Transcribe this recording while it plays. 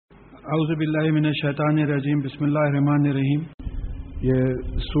اعوذ باللہ من الشیطان الرجیم بسم اللہ الرحمن الرحیم.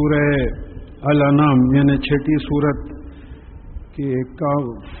 یہ سورہ الانعام یعنی چھٹی سورت کی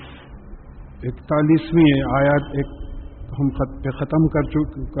 41ویں آیات ہم ختم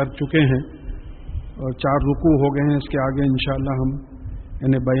کر چکے ہیں اور 4 رکوع ہو گئے ہیں. اس کے آگے انشاءاللہ ہم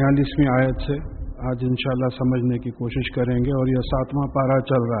یعنی 42ویں آیت سے آج انشاءاللہ سمجھنے کی کوشش کریں گے اور یہ 7واں پارہ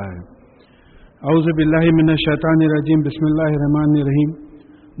چل رہا ہے. اعوذ باللہ من الشیطان الرجیم بسم اللہ الرحمن الرحیم.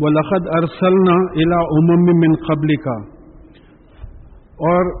 وَلَقَدْ أَرْسَلْنَا إِلَىٰ أُمَمٍ مِّن قَبْلِكَ،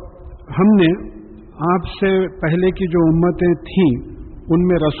 اور ہم نے آپ سے پہلے کی جو امتیں تھیں ان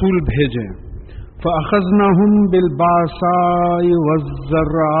میں رسول بھیجے. فَأَخَذْنَاهُمْ بِالْبَأْسَاءِ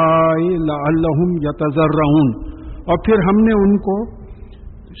وَالضَّرَّاءِ لَعَلَّهُمْ يَتَضَرَّعُونَ، اور پھر ہم نے ان کو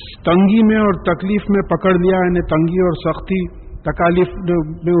تنگی میں اور تکلیف میں پکڑ لیا، یعنی تنگی اور سختی تکالیف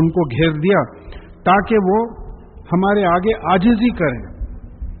میں ان کو گھیر دیا تاکہ وہ ہمارے آگے عاجزی کریں.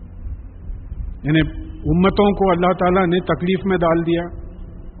 یعنی امتوں کو اللہ تعالیٰ نے تکلیف میں ڈال دیا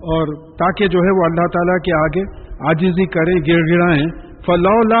اور تاکہ جو ہے وہ اللہ تعالیٰ کے آگے عاجزی کریں، گڑ گڑائیں.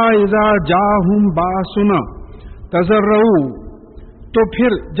 فَلَوْلَا إِذَا جَاءَهُمْ بَأْسُنَا تَضَرَّعُوا، تو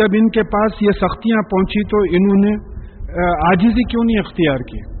پھر جب ان کے پاس یہ سختیاں پہنچی تو انہوں نے عاجزی کیوں نہیں اختیار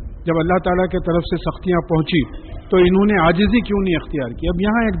کی؟ جب اللہ تعالیٰ کی طرف سے سختیاں پہنچی تو انہوں نے عاجزی کیوں نہیں اختیار کی؟ اب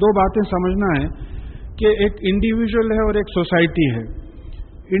یہاں 2 باتیں سمجھنا ہے کہ ایک انڈیویجول ہے اور ایک سوسائٹی ہے.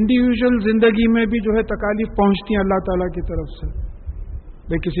 انڈیویجول زندگی میں بھی جو ہے تکالیف پہنچتی ہیں اللہ تعالیٰ کی طرف سے.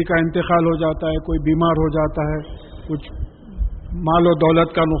 کسی کا انتقال ہو جاتا ہے، کوئی بیمار ہو جاتا ہے، کچھ مال و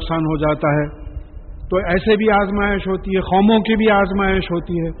دولت کا نقصان ہو جاتا ہے، تو ایسے بھی آزمائش ہوتی ہے، قوموں کی بھی آزمائش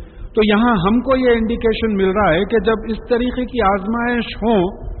ہوتی ہے. تو یہاں ہم کو یہ انڈیکیشن مل رہا ہے کہ جب اس طریقے کی آزمائش ہوں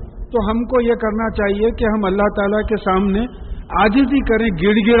تو ہم کو یہ کرنا چاہیے کہ ہم اللہ تعالیٰ کے سامنے عاجزی کریں،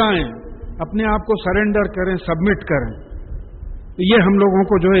 گڑ گڑائیں، اپنے آپ کو سرنڈر کریں، سبمٹ کریں. یہ ہم لوگوں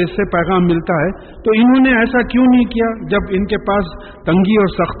کو جو ہے اس سے پیغام ملتا ہے. تو انہوں نے ایسا کیوں نہیں کیا؟ جب ان کے پاس تنگی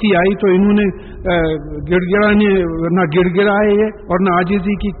اور سختی آئی تو انہوں نے نہ گڑ گڑائے اور نہ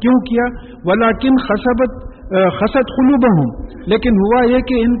عاجزی کی. کیوں کیا؟ ولیکن خست قلوبہم، لیکن ہوا یہ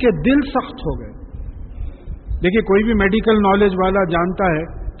کہ ان کے دل سخت ہو گئے. دیکھیے کوئی بھی میڈیکل نالج والا جانتا ہے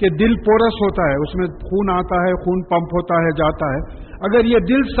کہ دل پورس ہوتا ہے، اس میں خون آتا ہے، خون پمپ ہوتا ہے، جاتا ہے. اگر یہ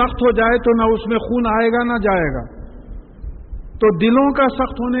دل سخت ہو جائے تو نہ اس میں خون آئے گا نہ جائے گا. تو دلوں کا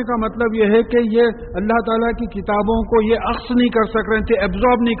سخت ہونے کا مطلب یہ ہے کہ یہ اللہ تعالیٰ کی کتابوں کو یہ اخذ نہیں کر سک رہے تھے،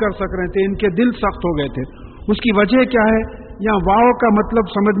 ایبزارب نہیں کر سک رہے تھے، ان کے دل سخت ہو گئے تھے. اس کی وجہ کیا ہے؟ یہاں واو کا مطلب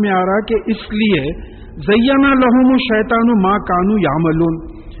سمجھ میں آ رہا ہے کہ اس لیے زینا لہم الشیطان ما کانوا یعملون،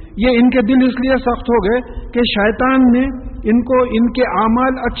 یہ ان کے دل اس لیے سخت ہو گئے کہ شیطان نے ان کو ان کے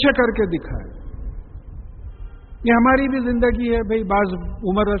اعمال اچھے کر کے دکھائے. یہ ہماری بھی زندگی ہے بھائی. بعض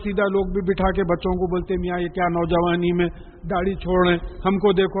عمر رسیدہ لوگ بھی بٹھا کے بچوں کو بولتے میاں یہ کیا نوجوانی میں داڑھی چھوڑ رہے ہیں، ہم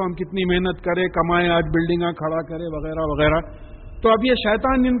کو دیکھو ہم کتنی محنت کرے، کمائے، آج بلڈنگاں کھڑا کرے وغیرہ وغیرہ. تو اب یہ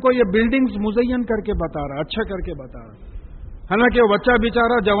شیطان ان کو یہ بلڈنگز مزین کر کے بتا رہا، اچھا کر کے بتا رہا. حالانکہ وہ بچہ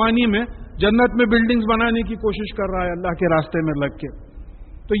بیچارہ جوانی میں جنت میں بلڈنگز بنانے کی کوشش کر رہا ہے اللہ کے راستے میں لگ کے.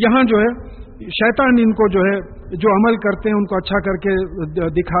 تو یہاں جو ہے شیطان ان کو جو ہے جو عمل کرتے ہیں ان کو اچھا کر کے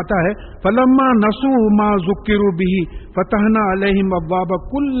دکھاتا ہے. فلما نسوا ما ذکروا به فتحنا علیہم ابواب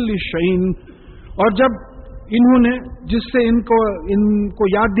کل شیء، اور جب انہوں نے جس سے ان کو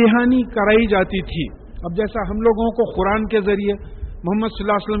یاد دہانی کرائی جاتی تھی، اب جیسا ہم لوگوں کو قرآن کے ذریعے محمد صلی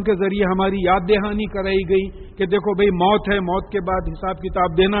اللہ علیہ وسلم کے ذریعے ہماری یاد دہانی کرائی گئی کہ دیکھو بھئی موت ہے، موت کے بعد حساب کتاب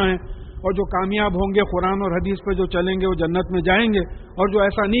دینا ہے، اور جو کامیاب ہوں گے قرآن اور حدیث پہ جو چلیں گے وہ جنت میں جائیں گے، اور جو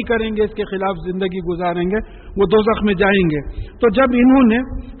ایسا نہیں کریں گے، اس کے خلاف زندگی گزاریں گے، وہ دوزخ میں جائیں گے. تو جب انہوں نے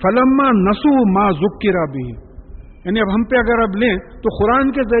فلما نسوا ما ذکر به، یعنی اب ہم پہ اگر اب لیں تو قرآن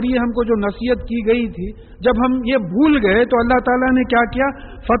کے ذریعے ہم کو جو نصیحت کی گئی تھی جب ہم یہ بھول گئے تو اللہ تعالیٰ نے کیا کیا؟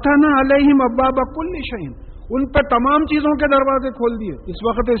 فتحنا علیہم ابواب کل شیء، ان پر تمام چیزوں کے دروازے کھول دیے. اس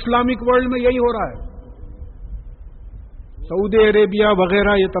وقت اسلامک ورلڈ میں یہی ہو رہا ہے. سعودی عربیہ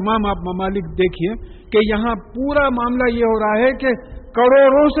وغیرہ یہ تمام آپ ممالک دیکھیے کہ یہاں پورا معاملہ یہ ہو رہا ہے کہ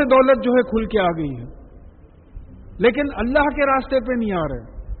کروڑوں سے دولت جو ہے کھل کے آ گئی ہے، لیکن اللہ کے راستے پہ نہیں آ رہے،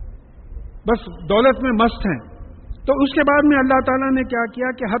 بس دولت میں مست ہیں. تو اس کے بعد میں اللہ تعالیٰ نے کیا کیا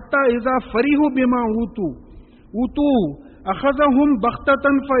کہ حتی اذا فریحوا بما اوتوا اخذہم بغتۃ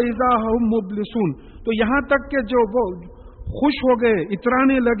فاذا ہم مبلسون، تو یہاں تک کہ جو وہ خوش ہو گئے،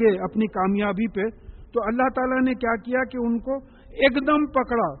 اترانے لگے اپنی کامیابی پہ، تو اللہ تعالیٰ نے کیا کیا کہ ان کو ایک دم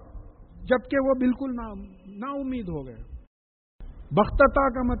پکڑا جبکہ وہ بالکل نا امید ہو گئے. بغتۃ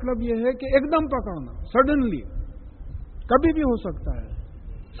کا مطلب یہ ہے کہ ایک دم پکڑنا، سڈنلی، کبھی بھی ہو سکتا ہے.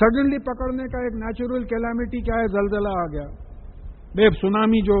 سڈنلی پکڑنے کا ایک نیچرل کیلامٹی کیا ہے؟ زلزلہ آ گیا.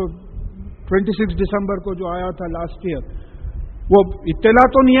 سونامی جو 26 دسمبر کو جو آیا تھا لاسٹ ایئر، وہ اطلاع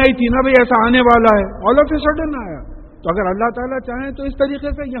تو نہیں آئی تھی نا بھئی ایسا آنے والا ہے، آل آف اے سڈن آیا. تو اگر اللہ تعالیٰ چاہیں تو اس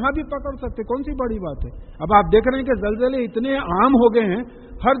طریقے سے یہاں بھی پکڑ سکتے، کون سی بڑی بات ہے. اب آپ دیکھ رہے ہیں کہ زلزلے اتنے عام ہو گئے ہیں،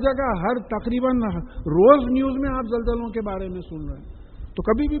 ہر جگہ، ہر تقریباً روز نیوز میں آپ زلزلوں کے بارے میں سن رہے ہیں، تو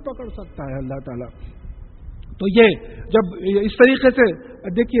کبھی بھی پکڑ سکتا ہے اللہ تعالیٰ. تو یہ جب اس طریقے سے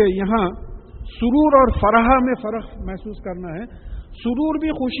دیکھیے یہاں سرور اور فرح میں فرق محسوس کرنا ہے. سرور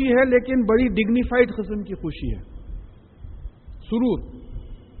بھی خوشی ہے لیکن بڑی ڈگنیفائڈ قسم کی خوشی ہے. سرور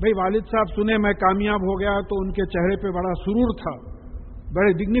بھئی والد صاحب سنے میں کامیاب ہو گیا تو ان کے چہرے پہ بڑا سرور تھا،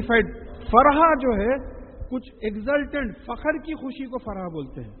 بڑے ڈگنیفائڈ. فرح جو ہے کچھ ایگزلٹنٹ، فخر کی خوشی کو فرح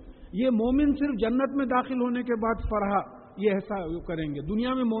بولتے ہیں. یہ مومن صرف جنت میں داخل ہونے کے بعد فرح یہ ایسا کریں گے.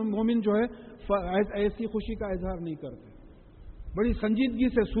 دنیا میں مومن جو ہے ایسی خوشی کا اظہار نہیں کرتے. بڑی سنجیدگی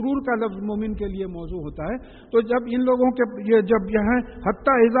سے سرور کا لفظ مومن کے لیے موضوع ہوتا ہے. تو جب ان لوگوں کے یہ جب یہاں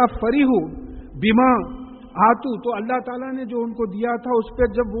حتی اذا فریحوا بما آتو، تو اللہ تعالیٰ نے جو ان کو دیا تھا اس پہ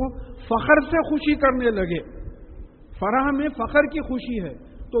جب وہ فخر سے خوشی کرنے لگے، فرح میں فخر کی خوشی ہے.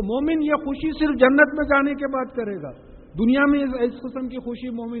 تو مومن یہ خوشی صرف جنت میں جانے کے بعد کرے گا. دنیا میں اس قسم کی خوشی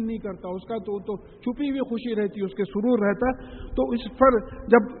مومن نہیں کرتا، اس کا تو چھپی ہوئی خوشی رہتی، اس کے سرور رہتا. تو اس پر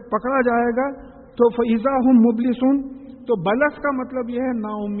جب پکڑا جائے گا تو فَإِذَا هُمْ مُبْلِسُونَ، تو بلس کا مطلب یہ ہے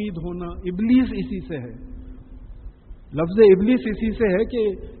نا امید ہونا. ابلیس اسی سے ہے، لفظ ابلیس اسی سے ہے کہ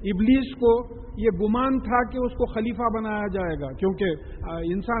ابلیس کو یہ گمان تھا کہ اس کو خلیفہ بنایا جائے گا، کیونکہ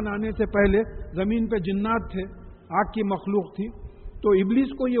انسان آنے سے پہلے زمین پہ جنات تھے، آگ کی مخلوق تھی. تو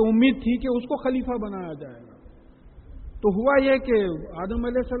ابلیس کو یہ امید تھی کہ اس کو خلیفہ بنایا جائے گا. تو ہوا یہ کہ آدم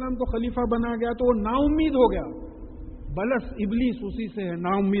علیہ السلام کو خلیفہ بنایا گیا تو وہ نا امید ہو گیا. بلس ابلیس اسی سے ہے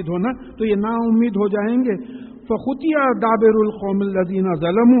نا امید ہونا. تو یہ نا امید ہو جائیں گے. فَخُتِيَ دَابِرُ الْقَوْمِ الَّذِينَ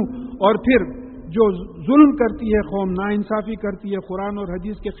ظَلَمُوا، اور پھر جو ظلم کرتی ہے قوم، نا انصافی کرتی ہے، قرآن اور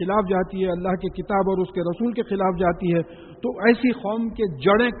حدیث کے خلاف جاتی ہے، اللہ کی کتاب اور اس کے رسول کے خلاف جاتی ہے، تو ایسی قوم کے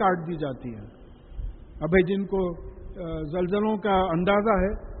جڑیں کاٹ دی جاتی ہیں. اب جن کو زلزلوں کا اندازہ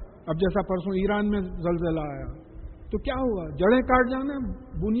ہے، اب جیسا پرسوں ایران میں زلزلہ آیا تو کیا ہوا، جڑیں کاٹ جانا،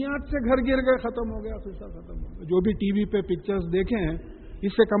 بنیاد سے گھر گر گئے، ختم ہو گیا، قصہ ختم ہو گیا. جو بھی ٹی وی پہ پکچرز دیکھے ہیں،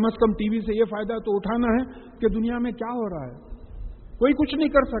 اس سے کم از کم ٹی وی سے یہ فائدہ تو اٹھانا ہے کہ دنیا میں کیا ہو رہا ہے. کوئی کچھ نہیں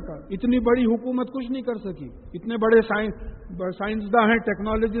کر سکا، اتنی بڑی حکومت کچھ نہیں کر سکی، اتنے بڑے سائنسداں ہیں،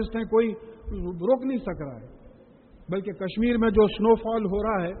 ٹیکنالوجسٹ ہیں، کوئی روک نہیں سک رہا ہے. بلکہ کشمیر میں جو سنو فال ہو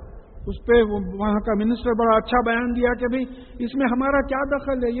رہا ہے اس پہ وہاں کا منسٹر بڑا اچھا بیان دیا کہ بھئی اس میں ہمارا کیا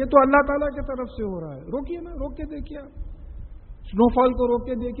دخل ہے، یہ تو اللہ تعالیٰ کی طرف سے ہو رہا ہے. روکیے نا، روک کے دیکھیے، آپ سنو فال کو روک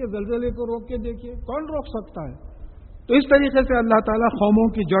کے دیکھیے، زلزلے کو روک کے دیکھیے، کون روک سکتا ہے. تو اس طریقے سے اللہ تعالیٰ قوموں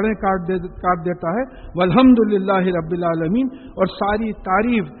کی جڑیں کاٹ دیتا ہے. والحمدللہ رب العالمین، اور ساری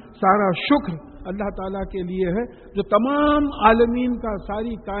تعریف، سارا شکر اللہ تعالیٰ کے لیے ہے جو تمام عالمین کا،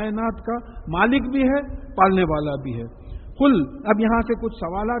 ساری کائنات کا مالک بھی ہے، پالنے والا بھی ہے. قل، اب یہاں سے کچھ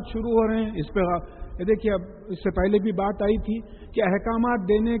سوالات شروع ہو رہے ہیں. اس پہ دیکھیے، اب اس سے پہلے بھی بات آئی تھی کہ احکامات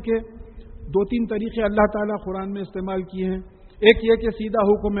دینے کے 2-3 طریقے اللہ تعالیٰ قرآن میں استعمال کیے ہیں. ایک یہ کہ سیدھا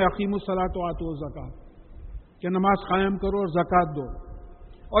حکم ہے اقیموا الصلاۃ وآتوا الزکاۃ، کہ نماز قائم کرو اور زکوٰۃ دو.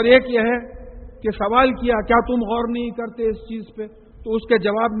 اور ایک یہ ہے کہ سوال کیا کیا تم غور نہیں کرتے اس چیز پہ، تو اس کے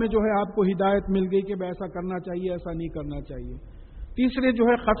جواب میں جو ہے آپ کو ہدایت مل گئی کہ ایسا کرنا چاہیے، ایسا نہیں کرنا چاہیے. تیسرے جو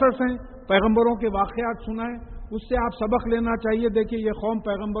ہے قصص ہیں، پیغمبروں کے واقعات سنائیں، اس سے آپ سبق لینا چاہیے. دیکھیے یہ قوم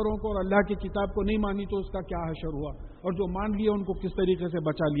پیغمبروں کو اور اللہ کی کتاب کو نہیں مانی تو اس کا کیا حشر ہوا، اور جو مان لیے ان کو کس طریقے سے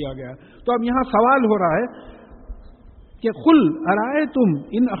بچا لیا گیا. تو اب یہاں سوال ہو رہا ہے کہ قل ارائیتم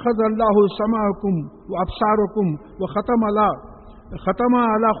ان اخذ اللہ سمعکم وابصارکم وختم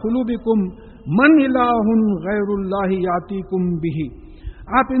علی قلوبکم من الہ غیر اللہ یاتیکم بہ.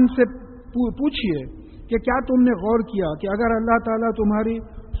 آپ ان سے پوچھئے کہ کیا تم نے غور کیا کہ اگر اللہ تعالیٰ تمہاری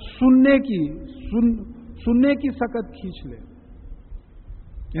سننے کی سکت کھینچ لے،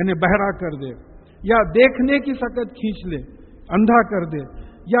 یعنی بہرا کر دے، یا دیکھنے کی سکت کھینچ لے، اندھا کر دے،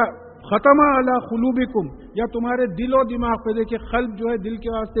 یا ختم علی قلوبکم، یا تمہارے دل و دماغ پہ، دیکھیں قلب جو ہے دل کے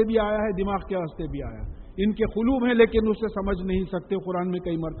واسطے بھی آیا ہے، دماغ کے واسطے بھی آیا ہے. ان کے قلوب ہیں لیکن اسے سمجھ نہیں سکتے، قرآن میں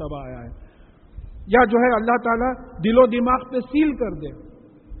کئی مرتبہ آیا ہے. یا جو ہے اللہ تعالیٰ دل و دماغ پہ سیل کر دے.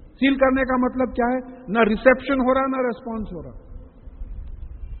 سیل کرنے کا مطلب کیا ہے؟ نہ ریسیپشن ہو رہا، نہ ریسپانس ہو رہا.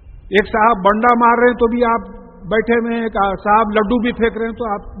 ایک صاحب بنڈا مار رہے ہیں تو بھی آپ بیٹھے ہوئے ہیں، ایک صاحب لڈو بھی پھینک رہے ہیں تو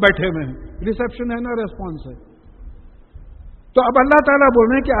آپ بیٹھے ہوئے ہیں. ریسیپشن ہے نہ ریسپانس ہے. تو اب اللہ تعالیٰ بول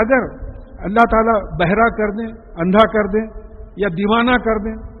رہے ہیں کہ اگر اللہ تعالیٰ بہرا کر دیں، اندھا کر دیں یا دیوانہ کر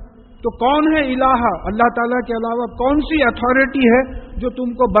دیں، تو کون ہے الہ؟ اللہ تعالیٰ کے علاوہ کون سی اتھارٹی ہے جو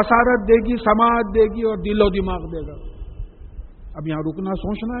تم کو بصارت دے گی، سماعت دے گی اور دل و دماغ دے گا؟ اب یہاں رکنا،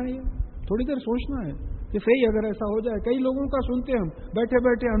 سوچنا ہے، یہ تھوڑی دیر سوچنا ہے کہ صحیح اگر ایسا ہو جائے. کئی لوگوں کا سنتے ہم بیٹھے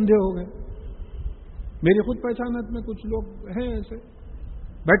بیٹھے اندھے ہو گئے. میری خود پہچانت میں کچھ لوگ ہیں ایسے،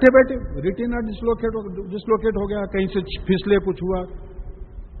 بیٹھے بیٹھے ریٹینا ڈسلوکیٹ ہو گیا، کہیں سے پھسلے کچھ ہوا،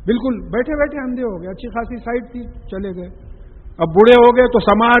 بالکل بیٹھے بیٹھے اندھے ہو گئے، اچھی خاصی سائٹ تھی چلے گئے۔ اب بوڑھے ہو گئے تو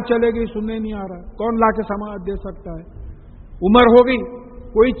سماعت چلے گئی، سننے نہیں آ رہا، کون لا کے سماعت دے سکتا ہے؟ عمر ہو گئی،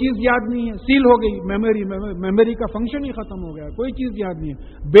 کوئی چیز یاد نہیں ہے، سیل ہو گئی میموری کا فنکشن ہی ختم ہو گیا، کوئی چیز یاد نہیں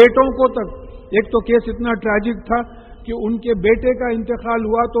ہے۔ بیٹوں کو تک، ایک تو کیس اتنا ٹریجک تھا کہ ان کے بیٹے کا انتقال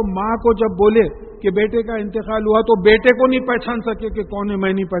ہوا تو ماں کو جب بولے کہ بیٹے کا انتقال ہوا تو بیٹے کو نہیں پہچان سکے کہ کون ہے،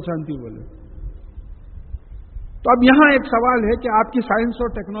 میں نہیں پہچانتی بولے۔ تو اب یہاں ایک سوال ہے کہ آپ کی سائنس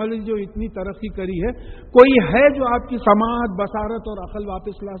اور ٹیکنالوجی جو اتنی ترقی کری ہے، کوئی ہے جو آپ کی سماعت، بصارت اور عقل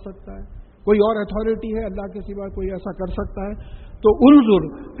واپس لا سکتا ہے؟ کوئی اور اتھارٹی ہے اللہ کے سوا کوئی ایسا کر سکتا ہے؟ تو انظر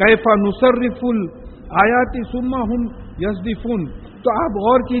کیف نصرف الآیات ثم هم یصدفون، تو آپ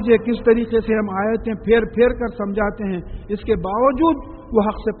غور کیجئے کس طریقے سے ہم آیتیں پھیر پھیر کر سمجھاتے ہیں، اس کے باوجود وہ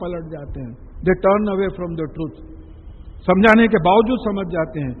حق سے پلٹ جاتے ہیں۔ They turn away from the truth, سمجھانے کے باوجود سمجھ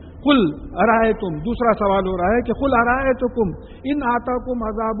جاتے ہیں۔ قل ارائیتم، دوسرا سوال ہو رہا ہے کہ قل ارائیتکم ان آتاکم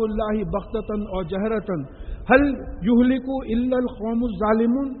عذاب اللہ بغتۃ اور جہرۃ هل یہلک الا القوم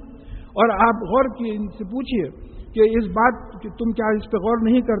الظالمون، اور آپ غور کیے، ان سے پوچھئے کہ اس بات کہ تم کیا اس پہ غور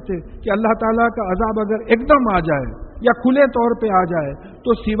نہیں کرتے کہ اللہ تعالیٰ کا عذاب اگر ایک دم آ جائے یا کھلے طور پہ آ جائے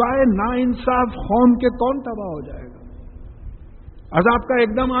تو سوائے نا انصاف قوم کے کون تباہ ہو جائے گا؟ عذاب کا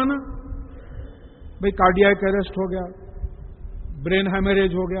ایک دم آنا، بھئی کارڈیاک اریسٹ ہو گیا، برین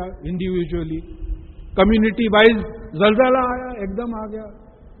ہیمریج ہو گیا انڈیویجولی، کمیونٹی وائز زلزلہ آیا ایک دم آ گیا،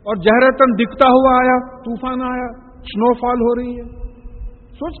 اور جہرتاً دکھتا ہوا آیا، طوفان آیا، سنو فال ہو رہی ہے۔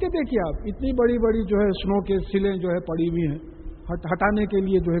 سوچ کے دیکھیے آپ، اتنی بڑی بڑی جو ہے سنو کے سلیں جو ہے پڑی ہوئی ہیں، ہٹانے کے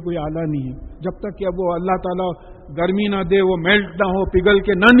لیے جو ہے کوئی آلہ نہیں ہے، جب تک کہ اب وہ اللہ تعالیٰ گرمی نہ دے، وہ میلٹ نہ ہو، پگھل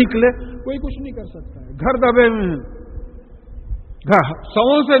کے نہ نکلے، کوئی کچھ نہیں کر سکتا ہے۔ گھر دبے ہوئے ہیں،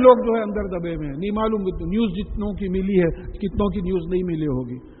 سووں سے لوگ جو ہے اندر دبے ہوئے ہیں، نہیں معلوم نیوز جتنوں کی ملی ہے کتنوں کی نیوز نہیں ملی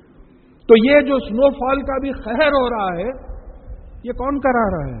ہوگی۔ تو یہ جو سنو فال کا بھی قہر ہو رہا ہے، یہ کون کرا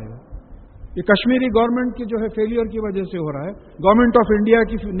رہا ہے؟ یہ کشمیری گورنمنٹ کی جو ہے فیلئر کی وجہ سے ہو رہا ہے، گورنمنٹ آف انڈیا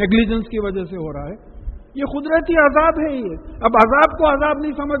کی نیگلیجنس کی وجہ سے ہو رہا ہے، یہ قدرتی عذاب ہے۔ یہ اب عذاب کو عذاب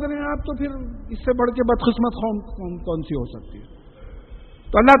نہیں سمجھ رہے ہیں آپ، تو پھر اس سے بڑھ کے بدقسمت کون سی ہو سکتی ہے؟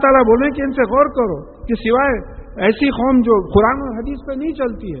 تو اللہ تعالیٰ بولے کہ ان سے غور کرو کہ سوائے ایسی قوم جو قرآن اور حدیث پہ نہیں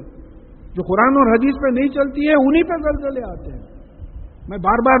چلتی ہے، جو قرآن اور حدیث پہ نہیں چلتی ہے، انہی پہ زلزلے آتے ہیں۔ میں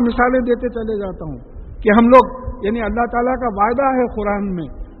بار بار مثالیں دیتے چلے جاتا ہوں کہ ہم لوگ، یعنی اللہ تعالیٰ کا وعدہ ہے قرآن میں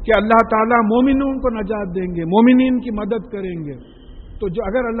کہ اللہ تعالیٰ مومنوں کو نجات دیں گے، مومنین کی مدد کریں گے۔ تو جو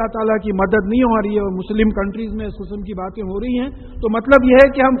اگر اللہ تعالیٰ کی مدد نہیں ہو رہی ہے اور مسلم کنٹریز میں اس قسم کی باتیں ہو رہی ہیں، تو مطلب یہ ہے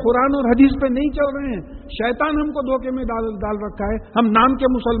کہ ہم قرآن اور حدیث پہ نہیں چل رہے ہیں، شیطان ہم کو دھوکے میں ڈال رکھا ہے، ہم نام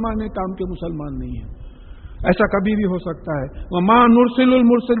کے مسلمان ہیں، کام کے مسلمان نہیں ہیں۔ ایسا کبھی بھی ہو سکتا ہے۔ وَمَا نُرْسِلُ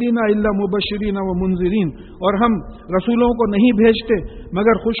الْمُرْسَلِينَ إِلَّا مُبَشِّرِينَ وَمُنذِرِينَ، اور ہم رسولوں کو نہیں بھیجتے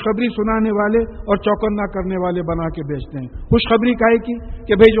مگر خوشخبری سنانے والے اور چوکنا کرنے والے بنا کے بھیجتے ہیں۔ خوشخبری کائے کی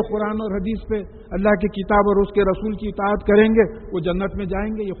کہ بھئی جو قرآن اور حدیث پہ اللہ کی کتاب اور اس کے رسول کی اطاعت کریں گے وہ جنت میں جائیں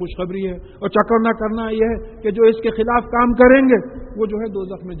گے، یہ خوشخبری ہے۔ اور چوکنا کرنا یہ ہے کہ جو اس کے خلاف کام کریں گے وہ جو ہے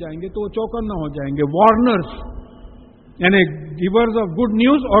دوزخ میں جائیں گے، تو وہ چوکنا ہو جائیں گے۔ وارنرز یعنی گیورز آف گڈ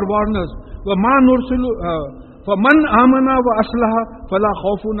نیوز اور وارنرز۔ وَمَا نُرْسِلُ فَمَنْ آمَنَ وَأَصْلَحَ فَلَا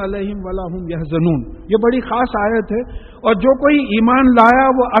خَوْفٌ عَلَيْهِمْ وَلَا هُمْ يَحْزَنُونَ، یہ بڑی خاص آیت ہے۔ اور جو کوئی ایمان لایا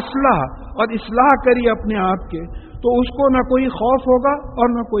وہ اصلاح اور اصلاح کری اپنے آپ کے، تو اس کو نہ کوئی خوف ہوگا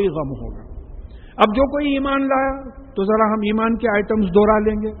اور نہ کوئی غم ہوگا۔ اب جو کوئی ایمان لایا، تو ذرا ہم ایمان کے آئٹمز دوہرا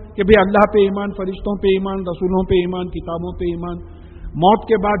لیں گے کہ بھئی اللہ پہ ایمان، فرشتوں پہ ایمان، رسولوں پہ ایمان، کتابوں پہ ایمان، موت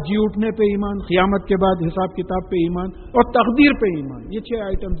کے بعد جی اٹھنے پہ ایمان، قیامت کے بعد حساب کتاب پہ ایمان، اور تقدیر پہ ایمان۔ یہ 6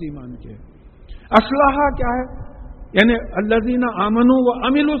 آئٹمز ایمان کے ہیں۔ اصلاح کیا ہے؟ یعنی الذین آمنوا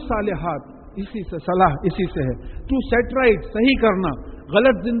وعملوا الصالحات، اسی سے صلاح اسی سے ہے، ٹو سیٹ رائٹ، صحیح کرنا،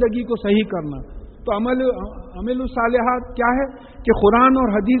 غلط زندگی کو صحیح کرنا۔ تو عمل الصالحات کیا ہے کہ قرآن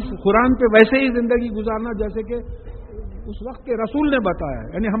اور حدیث، قرآن پہ ویسے ہی زندگی گزارنا جیسے کہ اس وقت کے رسول نے بتایا،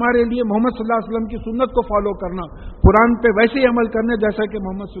 یعنی ہمارے لیے محمد صلی اللہ علیہ وسلم کی سنت کو فالو کرنا، قرآن پہ ویسے ہی عمل کرنے جیسا کہ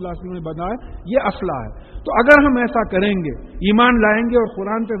محمد صلی اللہ علیہ وسلم نے بتایا، یہ اصلاح ہے۔ تو اگر ہم ایسا کریں گے، ایمان لائیں گے اور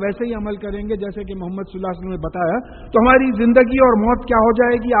قرآن پہ ویسے ہی عمل کریں گے جیسے کہ محمد صلی اللہ علیہ وسلم نے بتایا، تو ہماری زندگی اور موت کیا ہو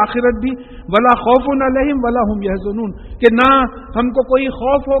جائے گی، آخرت بھی ولا خوف علیہم ولا هم یحزنون، کہ نہ ہم کو کوئی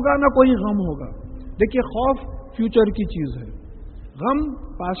خوف ہوگا نہ کوئی غم ہوگا۔ دیکھیے خوف فیوچر کی چیز ہے، غم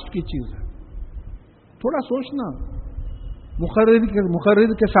پاسٹ کی چیز ہے۔ تھوڑا سوچنا،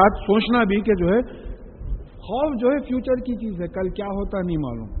 مقرر کے ساتھ سوچنا بھی کہ جو ہے خوف جو ہے فیوچر کی چیز ہے، کل کیا ہوتا نہیں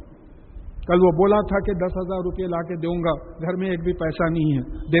معلوم۔ کل وہ بولا تھا کہ 10,000 روپے لا کے دوں گا، گھر میں ایک بھی پیسہ نہیں ہے،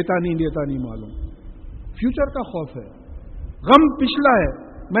 دیتا نہیں معلوم۔ فیوچر کا خوف ہے۔ غم پچھلا ہے،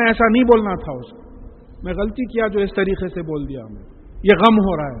 میں ایسا نہیں بولنا تھا اس کو، میں غلطی کیا جو اس طریقے سے بول دیا میں، یہ غم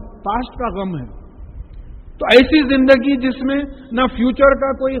ہو رہا ہے، پاسٹ کا غم ہے۔ تو ایسی زندگی جس میں نہ فیوچر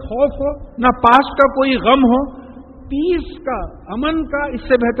کا کوئی خوف ہو، نہ پاسٹ کا کوئی غم ہو، پیس کا، امن کا، اس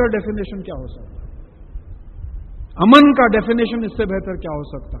سے بہتر ڈیفینیشن کیا ہو سکتا؟ امن کا ڈیفینیشن اس سے بہتر کیا ہو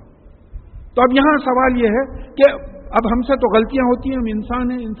سکتا؟ تو اب یہاں سوال یہ ہے کہ اب ہم سے تو غلطیاں ہوتی ہیں، ہم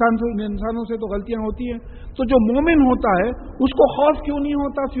انسان ہیں، انسانوں سے تو غلطیاں ہوتی ہیں، تو جو مومن ہوتا ہے اس کو خوف کیوں نہیں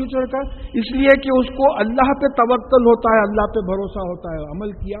ہوتا فیوچر کا؟ اس لیے کہ اس کو اللہ پہ توکل ہوتا ہے، اللہ پہ بھروسہ ہوتا ہے،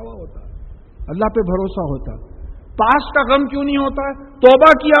 عمل کیا ہوا ہوتا ہے، اللہ پہ بھروسہ ہوتا ہے۔ پاسٹ کا غم کیوں نہیں ہوتا ہے؟ توبہ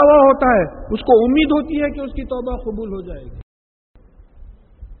کیا ہوا ہوتا ہے، اس کو امید ہوتی ہے کہ اس کی توبہ قبول ہو جائے گی۔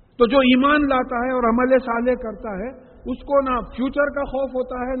 تو جو ایمان لاتا ہے اور عمل صالح کرتا ہے اس کو نہ فیوچر کا خوف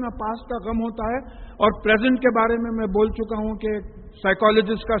ہوتا ہے، نہ پاسٹ کا غم ہوتا ہے۔ اور پریزنٹ کے بارے میں بول چکا ہوں کہ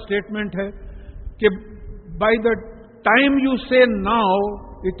سائیکالوجسٹ کا اسٹیٹمنٹ ہے کہ بائی دا ٹائم یو سے now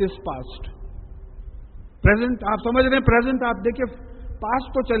it is past. Present آپ سمجھ رہے ہیں، پریزنٹ آپ دیکھیں،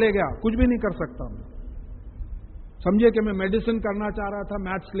 پاسٹ تو چلے گیا، کچھ بھی نہیں کر سکتا میں۔ سمجھے کہ میں میڈیسن کرنا چاہ رہا تھا،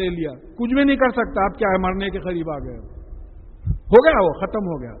 میتھس لے لیا، کچھ بھی نہیں کر سکتا، آپ کیا ہے، مرنے کے قریب آ گئے، ہو گیا، وہ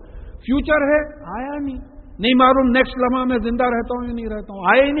ختم ہو گیا۔ فیوچر ہے، آیا نہیں معلوم نیکسٹ لمحہ میں زندہ رہتا ہوں یا نہیں رہتا ہوں،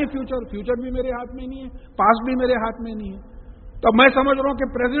 آیا ہی نہیں فیوچر بھی میرے ہاتھ میں نہیں ہے، پاسٹ بھی میرے ہاتھ میں نہیں ہے۔ تو میں سمجھ رہا ہوں کہ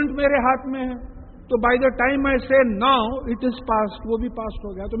پریزنٹ میرے ہاتھ میں ہے، تو بائی دا ٹائم آئی سے ناؤ اٹ از پاسٹ، وہ بھی پاسٹ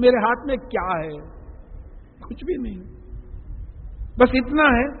ہو گیا۔ تو میرے ہاتھ میں کیا ہے؟ کچھ بھی نہیں۔ بس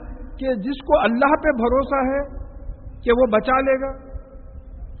اتنا ہے کہ جس کو اللہ پہ بھروسہ ہے کہ وہ بچا لے گا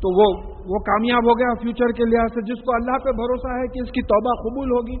تو وہ کامیاب ہو گیا فیوچر کے لحاظ سے۔ جس کو اللہ پہ بھروسہ ہے کہ اس کی توبہ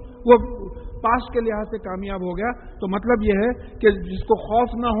قبول ہوگی وہ پاسٹ کے لحاظ سے کامیاب ہو گیا۔ تو مطلب یہ ہے کہ جس کو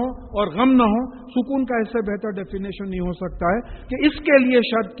خوف نہ ہو اور غم نہ ہو، سکون کا اس سے بہتر ڈیفینیشن نہیں ہو سکتا ہے کہ اس کے لیے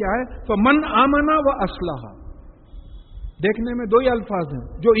شرط کیا ہے؟ فمن آمنا و اصلح۔ دیکھنے میں دو ہی الفاظ ہیں،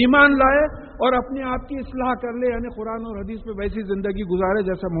 جو ایمان لائے اور اپنے آپ کی اصلاح کر لے، یعنی قرآن اور حدیث پہ ویسی زندگی گزارے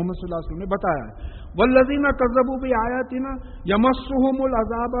جیسا محمد صلی اللہ علیہ وسلم نے بتایا ہے۔ والذین کذبوا بآیاتنا یمسهم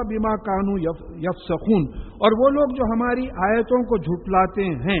العذاب بما كانوا یفسقون، اور وہ لوگ جو ہماری آیتوں کو جھٹلاتے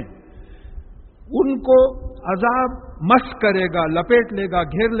ہیں ان کو عذاب مس کرے گا، لپیٹ لے گا،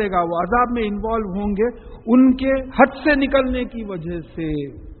 گھیر لے گا، وہ عذاب میں انوالو ہوں گے ان کے حد سے نکلنے کی وجہ سے۔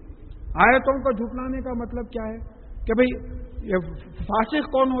 آیتوں کو جھٹلانے کا مطلب کیا ہے کہ بھئی فاسق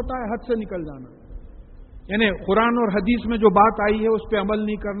کون ہوتا ہے؟ حد سے نکل جانا، یعنی قرآن اور حدیث میں جو بات آئی ہے اس پہ عمل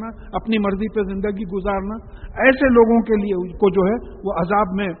نہیں کرنا، اپنی مرضی پہ زندگی گزارنا، ایسے لوگوں کے لیے کو جو ہے وہ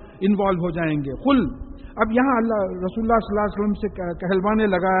عذاب میں انوالو ہو جائیں گے۔ قل، اب یہاں رسول اللہ صلی اللہ علیہ وسلم سے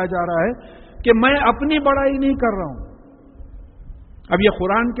کہلوانے لگایا جا رہا ہے کہ میں اپنی بڑائی نہیں کر رہا ہوں۔ اب یہ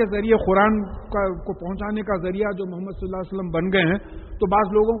قرآن کے ذریعے، قرآن کو پہنچانے کا ذریعہ جو محمد صلی اللہ علیہ وسلم بن گئے ہیں، تو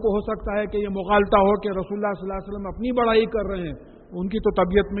بعض لوگوں کو ہو سکتا ہے کہ یہ مغالطہ ہو کہ رسول اللہ صلی اللہ علیہ وسلم اپنی بڑائی کر رہے ہیں، ان کی تو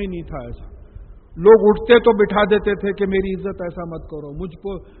طبیعت میں ہی نہیں تھا ایسا۔ لوگ اٹھتے تو بٹھا دیتے تھے کہ میری عزت ایسا مت کرو، مجھ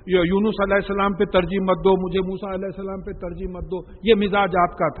کو یونس علیہ السلام پہ ترجیح مت دو، مجھے موسیٰ علیہ السلام پہ ترجیح مت دو، یہ مزاج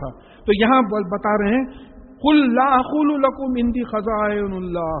آپ کا تھا۔ تو یہاں بتا رہے ہیں قل لا اقول لکم عندی خزائن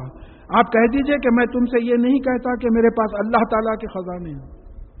اللہ، آپ کہہ دیجئے کہ میں تم سے یہ نہیں کہتا کہ میرے پاس اللہ تعالیٰ کے خزانے ہیں،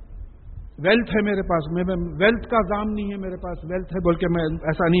 ویلتھ ہے میرے پاس، میں ویلتھ کا دام نہیں ہے میرے پاس، ویلتھ ہے بول کے میں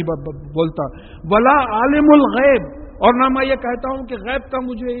ایسا نہیں بولتا۔ ولا عالم الغیب، اور نہ میں یہ کہتا ہوں کہ غیب کا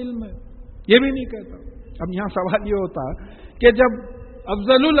مجھے علم ہے، یہ بھی نہیں کہتا۔ اب یہاں سوال یہ ہوتا ہے کہ جب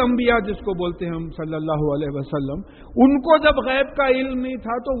افضل الانبیاء جس کو بولتے ہیں ہم صلی اللہ علیہ وسلم، ان کو جب غیب کا علم نہیں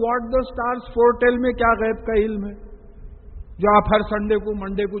تھا تو واٹ دا اسٹارز فورٹیل میں کیا غیب کا علم ہے جو آپ ہر سنڈے کو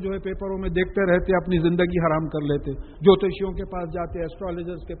منڈے کو جو ہے پیپروں میں دیکھتے رہتے، اپنی زندگی حرام کر لیتے، جوتشیوں کے پاس جاتے،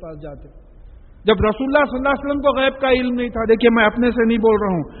 ایسٹرالوجرز کے پاس جاتے۔ جب رسول اللہ صلی اللہ علیہ وسلم کو غیب کا علم نہیں تھا، دیکھیے میں اپنے سے نہیں بول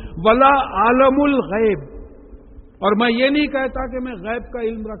رہا ہوں، ولا عالم الغیب، اور میں یہ نہیں کہتا کہ میں غیب کا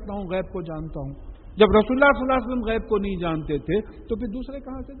علم رکھتا ہوں، غیب کو جانتا ہوں۔ جب رسول اللہ صلی اللہ علیہ وسلم غیب کو نہیں جانتے تھے تو پھر دوسرے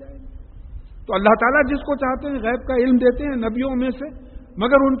کہاں سے جائیں گے؟ تو اللہ تعالیٰ جس کو چاہتے ہیں غیب کا علم دیتے ہیں نبیوں میں سے،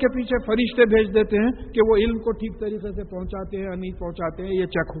 مگر ان کے پیچھے فرشتے بھیج دیتے ہیں کہ وہ علم کو ٹھیک طریقے سے پہنچاتے ہیں یا نہیں پہنچاتے ہیں،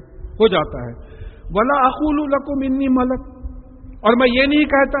 یہ چیک ہو جاتا ہے۔ ولا اقول لکم انی ملک، اور میں یہ نہیں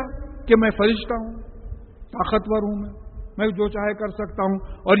کہتا کہ میں فرشتہ ہوں، طاقتور ہوں، میں جو چاہے کر سکتا ہوں۔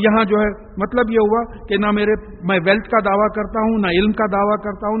 اور یہاں جو ہے مطلب یہ ہوا کہ نہ میں ویلتھ کا دعویٰ کرتا ہوں، نہ علم کا دعویٰ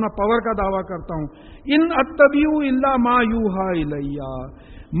کرتا ہوں، نہ پاور کا دعویٰ کرتا ہوں۔ ان اتبع الا ما یوحی الی،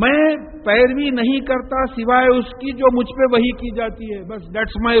 میں پیروی نہیں کرتا سوائے اس کی جو مجھ پہ وحی کی جاتی ہے، بس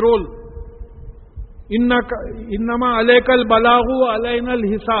دیٹس مائی رول۔ انما علیک البلاغ علینا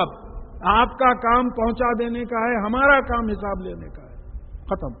الحساب، آپ کا کام پہنچا دینے کا ہے، ہمارا کام حساب لینے کا ہے،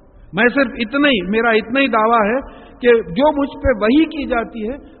 ختم۔ میں صرف اتنا ہی دعویٰ ہے کہ جو مجھ پہ وحی کی جاتی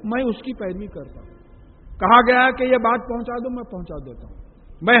ہے میں اس کی پیروی کرتا ہوں۔ کہا گیا ہے کہ یہ بات پہنچا دو، میں پہنچا دیتا ہوں۔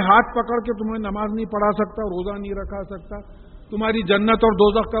 میں ہاتھ پکڑ کے تمہیں نماز نہیں پڑھا سکتا، روزہ نہیں رکھا سکتا، تمہاری جنت اور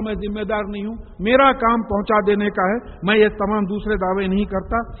دوزخ کا میں ذمہ دار نہیں ہوں، میرا کام پہنچا دینے کا ہے، میں یہ تمام دوسرے دعوے نہیں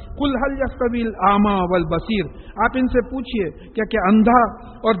کرتا۔ قل هل يستوي الاعمى والبصير، آپ ان سے پوچھئے کہ اندھا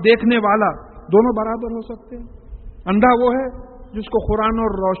اور دیکھنے والا دونوں برابر ہو سکتے ہیں؟ اندھا وہ ہے جس کو قرآن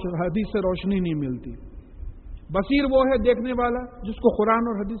اور حدیث سے روشنی نہیں ملتی، بصیر وہ ہے دیکھنے والا جس کو قرآن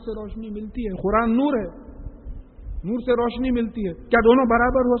اور حدیث سے روشنی ملتی ہے۔ قرآن نور ہے، نور سے روشنی ملتی ہے، کیا دونوں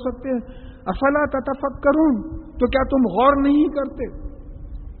برابر ہو سکتے ہیں؟ افلا تتفکرون، تو کیا تم غور نہیں کرتے؟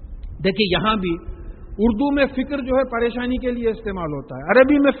 دیکھیے یہاں بھی اردو میں فکر جو ہے پریشانی کے لیے استعمال ہوتا ہے،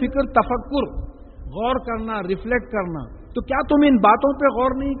 عربی میں فکر تفکر، غور کرنا، ریفلیکٹ کرنا، تو کیا تم ان باتوں پہ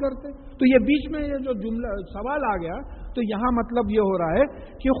غور نہیں کرتے؟ تو یہ بیچ میں یہ جو جملہ سوال آ گیا، تو یہاں مطلب یہ ہو رہا ہے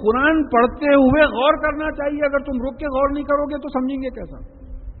کہ قرآن پڑھتے ہوئے غور کرنا چاہیے، اگر تم رک کے غور نہیں کرو گے تو سمجھیں گے کیسا؟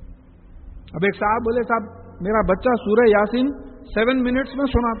 اب ایک صاحب بولے، صاحب میرا بچہ سورہ یاسین 7 منٹس میں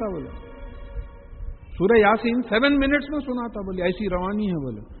سنا تھا، بولے سورہ یاسین 7 منٹس میں سنا تھا، بولے ایسی روانی ہے،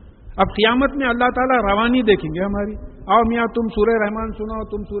 بولے اب قیامت میں اللہ تعالیٰ روانی دیکھیں گے ہماری، آؤ میاں تم سورہ رحمان سناؤ،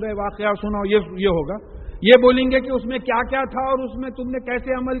 تم سورہ واقعہ سناؤ، یہ ہوگا، یہ بولیں گے کہ اس میں کیا کیا تھا اور اس میں تم نے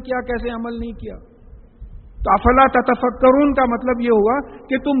کیسے عمل کیا، کیسے عمل نہیں کیا۔ تو افلا تتفکرون کا مطلب یہ ہوا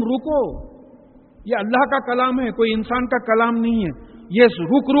کہ تم رکو، یہ اللہ کا کلام ہے، کوئی انسان کا کلام نہیں ہے، یہ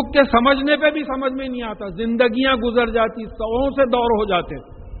رک رک کے سمجھنے پہ بھی سمجھ میں نہیں آتا، زندگیاں گزر جاتی، سووں سے دور ہو جاتے،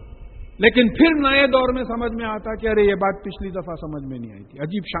 لیکن پھر نئے دور میں سمجھ میں آتا کہ ارے یہ بات پچھلی دفعہ سمجھ میں نہیں آئی تھی۔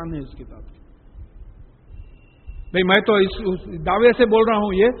 عجیب شان ہے اس کتاب کی۔ بھئی میں تو اس دعوے سے بول رہا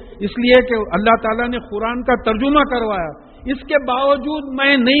ہوں یہ اس لیے کہ اللہ تعالیٰ نے قرآن کا ترجمہ کروایا، اس کے باوجود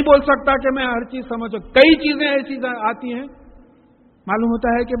میں نہیں بول سکتا کہ میں ہر چیز سمجھ سکتا، کئی چیزیں ایسی آتی ہیں معلوم ہوتا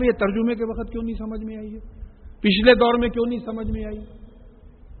ہے کہ بھئی یہ ترجمے کے وقت کیوں نہیں سمجھ میں آئی ہے، پچھلے دور میں کیوں نہیں سمجھ میں آئی۔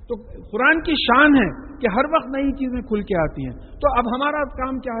 تو قرآن کی شان ہے کہ ہر وقت نئی چیزیں کھل کے آتی ہیں۔ تو اب ہمارا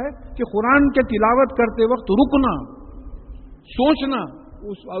کام کیا ہے کہ قرآن کے تلاوت کرتے وقت رکنا، سوچنا،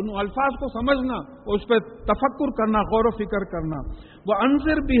 اس الفاظ کو سمجھنا اور اس پہ تفکر کرنا، غور و فکر کرنا۔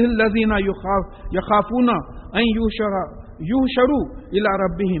 وَأَنذِرْ بِهِ الَّذِينَ يَخَافُونَ أَن يُحْشَرُوا إِلَىٰ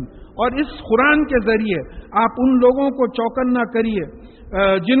رَبِّهِمْ، اور اس قرآن کے ذریعے آپ ان لوگوں کو چوکنا کریے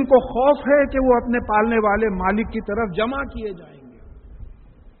جن کو خوف ہے کہ وہ اپنے پالنے والے مالک کی طرف جمع کیے جائیں گے۔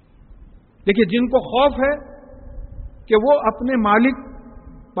 دیکھیے جن کو خوف ہے کہ وہ اپنے مالک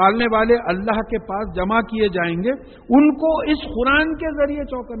پالنے والے اللہ کے پاس جمع کیے جائیں گے، ان کو اس قرآن کے ذریعے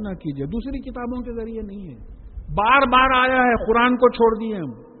چوکنا کیجیے، دوسری کتابوں کے ذریعے نہیں ہے۔ بار بار آیا ہے، قرآن کو چھوڑ دیے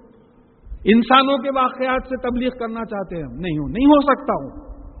ہم، انسانوں کے واقعات سے تبلیغ کرنا چاہتے ہیں ہم، نہیں ہو سکتا،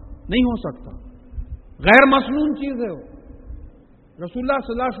 نہیں ہو سکتا، غیر مسنون چیز ہے وہ۔ رسول اللہ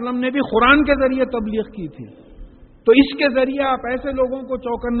صلی اللہ علیہ وسلم نے بھی قرآن کے ذریعے تبلیغ کی تھی، تو اس کے ذریعے آپ ایسے لوگوں کو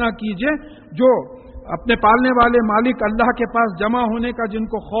چوکنا کیجیے جو اپنے پالنے والے مالک اللہ کے پاس جمع ہونے کا جن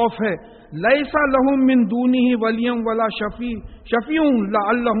کو خوف ہے۔ لیسا لہم من دونہ ولی ولا شفیع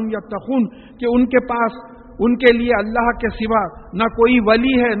لعلہم یتقون، کہ ان کے پاس ان کے لیے اللہ کے سوا نہ کوئی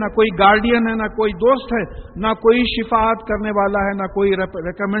ولی ہے، نہ کوئی گارڈین ہے، نہ کوئی دوست ہے، نہ کوئی شفاعت کرنے والا ہے، نہ کوئی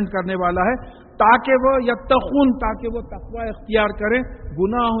ریکمینڈ کرنے والا ہے، تاکہ وہ یتقون، تاکہ وہ تقوی اختیار کریں،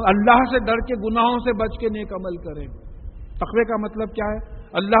 گناہ اللہ سے ڈر کے گناہوں سے بچ کے نیک عمل کریں۔ تقوی کا مطلب کیا ہے؟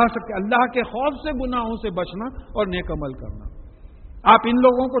 اللہ کے خوف سے گناہوں سے بچنا اور نیک عمل کرنا۔ آپ ان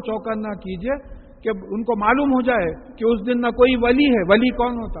لوگوں کو چوکنا کیجئے کہ ان کو معلوم ہو جائے کہ اس دن نہ کوئی ولی ہے۔ ولی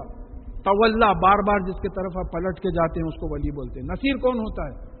کون ہوتا؟ تولا، بار بار جس کی طرف آپ پلٹ کے جاتے ہیں اس کو ولی بولتے ہیں۔ نصیر کون ہوتا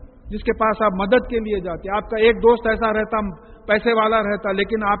ہے؟ جس کے پاس آپ مدد کے لیے جاتے ہیں۔ آپ کا ایک دوست ایسا رہتا، پیسے والا رہتا،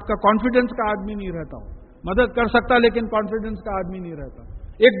 لیکن آپ کا کانفیڈنس کا آدمی نہیں رہتا، مدد کر سکتا لیکن کانفیڈنس کا آدمی نہیں رہتا۔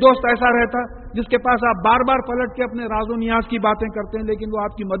 ایک دوست ایسا رہتا جس کے پاس آپ بار بار پلٹ کے اپنے راز و نیاز کی باتیں کرتے ہیں لیکن وہ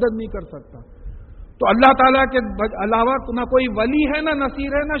آپ کی مدد نہیں کر سکتا۔ تو اللہ تعالیٰ کے علاوہ نہ کوئی ولی ہے، نہ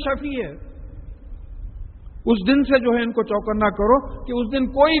نصیر ہے، نہ شفیع ہے۔ اس دن سے جو ہے ان کو چوکنا کرو کہ اس دن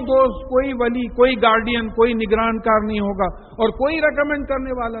کوئی دوست، کوئی ولی، کوئی گارڈین، کوئی نگران کار نہیں ہوگا اور کوئی ریکمینڈ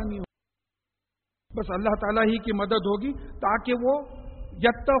کرنے والا نہیں ہوگا، بس اللہ تعالیٰ ہی کی مدد ہوگی، تاکہ وہ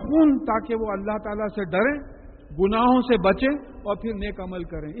یتقون، تاکہ وہ اللہ تعالیٰ سے ڈریں، گناہوں سے بچیں اور پھر نیک عمل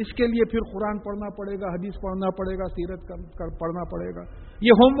کریں۔ اس کے لیے پھر قرآن پڑھنا پڑے گا، حدیث پڑھنا پڑے گا، سیرت پڑھنا پڑے گا۔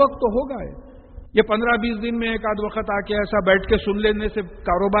 یہ ہوم ورک تو ہوگا ہے، یہ 15-20 دن میں ایک آدھ وقت آ کے ایسا بیٹھ کے سن لینے سے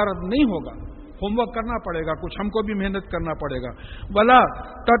کاروبار نہیں ہوگا، ہوم ورک کرنا پڑے گا، کچھ ہم کو بھی محنت کرنا پڑے گا۔ وَلَا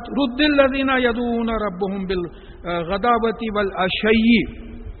تَطْرُدِ الَّذِينَ يَدْعُونَ رَبَّهُمْ بِالْغَدَاوَةِ وَالْعَشِيِّ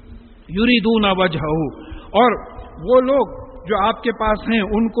يُرِيدُونَ وَجْهَهُ، اور وہ لوگ جو آپ کے پاس ہیں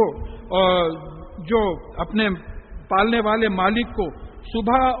ان کو جو اپنے پالنے والے مالک کو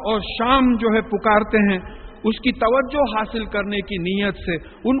صبح اور شام جو ہے پکارتے ہیں، اس کی توجہ حاصل کرنے کی نیت سے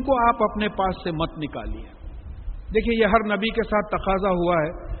ان کو آپ اپنے پاس سے مت نکالیے۔ دیکھیے یہ ہر نبی کے ساتھ تقاضا ہوا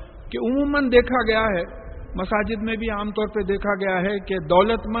ہے کہ عموماً دیکھا گیا ہے، مساجد میں بھی عام طور پہ دیکھا گیا ہے کہ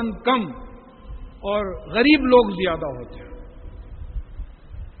دولت مند کم اور غریب لوگ زیادہ ہوتے ہیں۔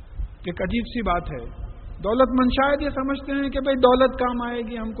 ایک عجیب سی بات ہے، دولت مند شاید یہ سمجھتے ہیں کہ بھئی دولت کام آئے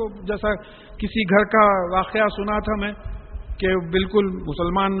گی ہم کو، جیسا کسی گھر کا واقعہ سنا تھا میں کہ بالکل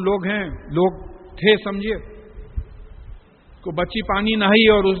مسلمان لوگ ہیں، لوگ تھے سمجھیے، کو بچی پانی نہائی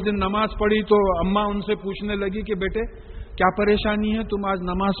اور اس دن نماز پڑھی تو اماں ان سے پوچھنے لگی کہ بیٹے کیا پریشانی ہے، تم آج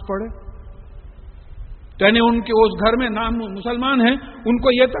نماز پڑھے؟ یعنی ان کے اس گھر میں نام مسلمان ہیں، ان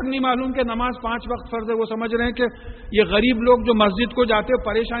کو یہ تک نہیں معلوم کہ نماز 5 وقت فرض ہے، وہ سمجھ رہے ہیں کہ یہ غریب لوگ جو مسجد کو جاتے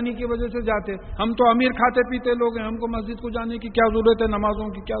پریشانی کی وجہ سے جاتے، ہم تو امیر کھاتے پیتے لوگ ہیں، ہم کو مسجد کو جانے کی کیا ضرورت ہے، نمازوں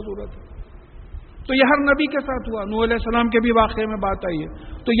کی کیا ضرورت ہے۔ تو یہ ہر نبی کے ساتھ ہوا، نوح علیہ السلام کے بھی واقعے میں بات آئی ہے۔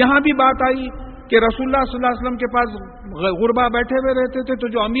 تو یہاں بھی بات آئی کہ رسول اللہ صلی اللہ علیہ وسلم کے پاس غربا بیٹھے ہوئے رہتے تھے، تو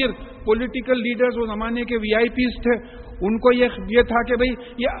جو امیر پولیٹیکل لیڈرز وہ زمانے کے VIP تھے، ان کو یہ تھا کہ بھئی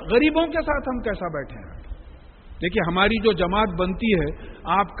یہ غریبوں کے ساتھ ہم کیسا بیٹھے ہیں۔ دیکھیے ہماری جو جماعت بنتی ہے،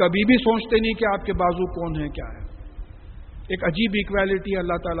 آپ کبھی بھی سوچتے نہیں کہ آپ کے بازو کون ہے کیا ہے، ایک عجیب ایکویلٹی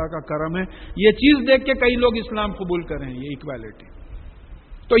اللہ تعالیٰ کا کرم ہے۔ یہ چیز دیکھ کے کئی لوگ اسلام قبول کریں، یہ ایکویلٹی۔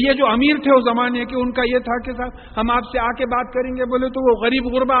 تو یہ جو امیر تھے اس زمانے کے، ان کا یہ تھا کہ صاحب ہم آپ سے آ کے بات کریں گے، بولے تو وہ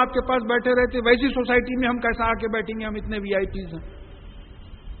غریب غربا آپ کے پاس بیٹھے رہتے، ویسی سوسائٹی میں ہم کیسا آ کے بیٹھیں گے، ہم اتنے VIPs ہیں۔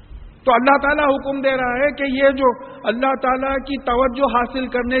 تو اللہ تعالیٰ حکم دے رہا ہے کہ یہ جو اللہ تعالیٰ کی توجہ حاصل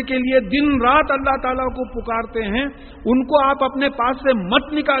کرنے کے لیے دن رات اللہ تعالیٰ کو پکارتے ہیں، ان کو آپ اپنے پاس سے مت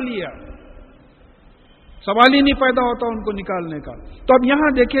نکالیے، سوال ہی نہیں پیدا ہوتا ان کو نکالنے کا۔ تو اب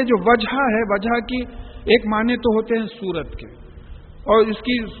یہاں دیکھیے جو وجہ ہے، وجہ کی ایک معنی تو ہوتے ہیں صورت کے، اور اس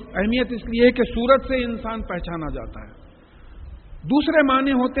کی اہمیت اس لیے ہے کہ صورت سے انسان پہچانا جاتا ہے۔ دوسرے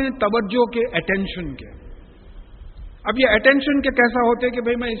معنی ہوتے ہیں توجہ کے، اٹینشن کے۔ اب یہ اٹینشن کے کیسا ہوتے کہ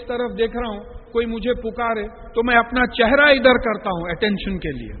بھئی میں اس طرف دیکھ رہا ہوں، کوئی مجھے پکارے تو میں اپنا چہرہ ادھر کرتا ہوں اٹینشن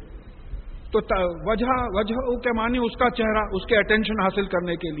کے لیے۔ تو وجہ کے معنی اس کا چہرہ، اس کے اٹینشن حاصل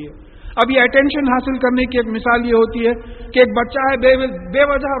کرنے کے لیے۔ اب یہ اٹینشن حاصل کرنے کی ایک مثال یہ ہوتی ہے کہ ایک بچہ ہے بے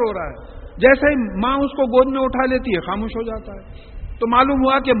وجہ رو رہا ہے، جیسے ہی ماں اس کو گود میں اٹھا لیتی ہے خاموش ہو جاتا ہے، تو معلوم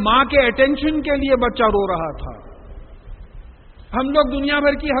ہوا کہ ماں کے اٹینشن کے لیے بچہ رو رہا تھا۔ ہم لوگ دنیا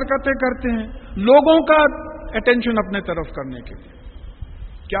بھر کی حرکتیں کرتے ہیں لوگوں کا اٹینشن اپنے طرف کرنے کے لیے۔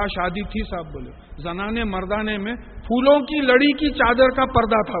 کیا شادی تھی صاحب، بولے زنانے مردانے میں پھولوں کی لڑی کی چادر کا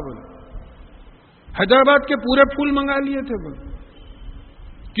پردہ تھا، بولے حیدرآباد کے پورے پھول منگا لیے تھے، بولے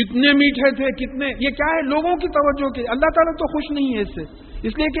کتنے میٹھے تھے، کتنے، یہ کیا ہے لوگوں کی توجہ کے۔ اللہ تعالیٰ تو خوش نہیں ہے اس سے،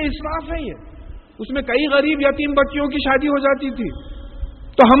 اس لیے کہ اسراف ہے یہ۔ اس میں کئی غریب یتیم بچیوں کی شادی ہو جاتی تھی،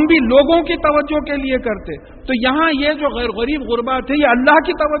 تو ہم بھی لوگوں کی توجہ کے لیے کرتے۔ تو یہاں یہ جو غریب غربا تھے یہ اللہ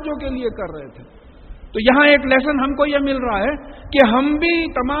کی توجہ کے لیے کر رہے تھے۔ تو یہاں ایک لیسن ہم کو یہ مل رہا ہے کہ ہم بھی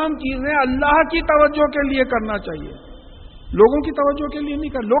تمام چیزیں اللہ کی توجہ کے لیے کرنا چاہیے، لوگوں کی توجہ کے لیے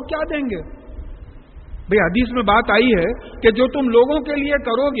نہیں کر۔ لوگ کیا دیں گے بھئی؟ حدیث میں بات آئی ہے کہ جو تم لوگوں کے لیے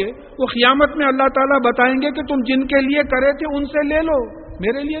کرو گے وہ قیامت میں اللہ تعالیٰ بتائیں گے کہ تم جن کے لیے کرے تھے ان سے لے لو،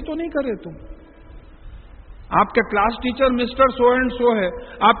 میرے لیے تو نہیں کرے تم۔ آپ کے class teacher mister so and so ہے،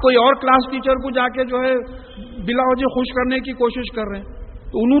 آپ کوئی اور کلاس ٹیچر کو جا کے جو ہے بلا وجہ خوش کرنے کی کوشش کر رہے ہیں،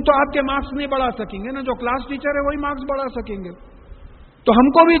 تو انہوں تو آپ کے مارکس نہیں بڑھا سکیں گے نا، جو کلاس ٹیچر ہے وہی مارکس بڑھا سکیں گے۔ تو ہم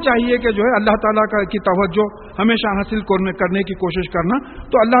کو بھی چاہیے کہ جو ہے اللہ تعالیٰ کی توجہ ہمیشہ حاصل کرنے کی کوشش کرنا۔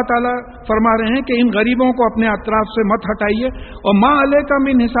 تو اللہ تعالیٰ فرما رہے ہیں کہ ان غریبوں کو اپنے اطراف سے مت ہٹائیے، اور ما علیک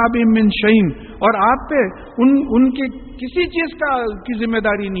من حساب من شیء، اور آپ پہ ان کی کسی چیز کی ذمہ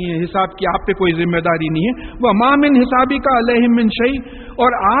داری نہیں ہے، حساب کی آپ پہ کوئی ذمہ داری نہیں ہے۔ وہ ما من حسابک علیہم من شیء،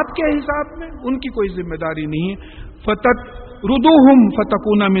 اور آپ کے حساب میں ان کی کوئی ذمہ داری نہیں ہے۔ ردوہم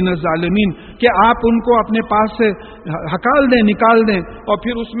فتکون من الظالمین، کہ آپ ان کو اپنے پاس سے ہکال دیں، نکال دیں، اور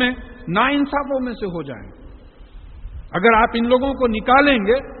پھر اس میں ناانصافوں میں سے ہو جائیں۔ اگر آپ ان لوگوں کو نکالیں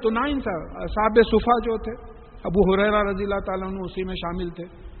گے تو ناانصاف، اصحاب صفا جو تھے، ابو ہریرہ رضی اللہ تعالیٰ عنہ اسی میں شامل تھے،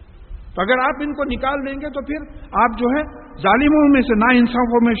 تو اگر آپ ان کو نکال دیں گے تو پھر آپ جو ہے ظالموں میں سے،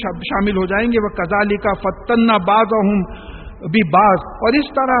 ناانصافوں میں شامل ہو جائیں گے۔ وَكَذَلِكَ فَتَّنَّا بَعْضَهُمْ بِبَعْضٍ، اور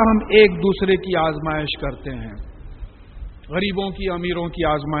اس طرح ہم ایک دوسرے کی آزمائش کرتے ہیں۔ غریبوں کی، امیروں کی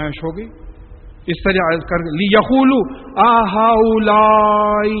آزمائش ہوگی اس طرح کر لِيَقُولُوا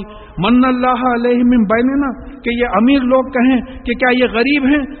أَهَؤُلَاءِ مَنَّ اللَّهُ عَلَيْهِم مِّن بَيْنِنَا، کہ یہ امیر لوگ کہیں کہ کیا یہ غریب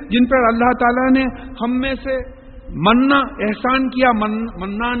ہیں جن پر اللہ تعالیٰ نے ہم میں سے مننا احسان کیا۔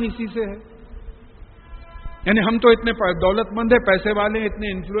 منان اسی سے ہے، یعنی ہم تو اتنے دولت مند ہیں، پیسے والے ہیں، اتنے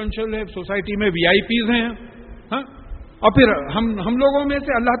انفلوئنشل ہیں، سوسائٹی میں VIPs ہیں، ہاں، اور پھر ہم لوگوں میں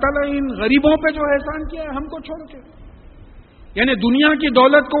سے اللہ تعالیٰ ان غریبوں پہ جو احسان کیا ہے ہم کو چھوڑ کے، یعنی دنیا کی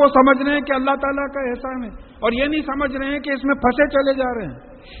دولت کو وہ سمجھ رہے ہیں کہ اللہ تعالیٰ کا احسان ہے، اور یہ نہیں سمجھ رہے ہیں کہ اس میں پھنسے چلے جا رہے ہیں۔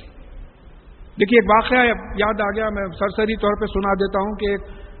 دیکھیے ایک واقعہ یاد آ گیا، میں سرسری طور پہ سنا دیتا ہوں کہ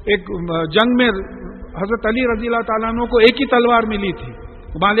ایک جنگ میں حضرت علی رضی اللہ تعالیٰ عنہ کو ایک ہی تلوار ملی تھی،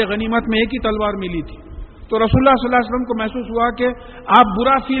 مال غنیمت میں ایک ہی تلوار ملی تھی. تو رسول اللہ صلی اللہ علیہ وسلم کو محسوس ہوا کہ آپ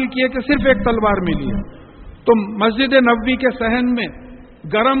برا فیل کیے کہ صرف ایک تلوار ملی ہے. تو مسجد نبوی کے صحن میں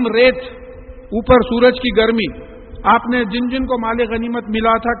گرم ریت، اوپر سورج کی گرمی، آپ نے جن جن کو مال غنیمت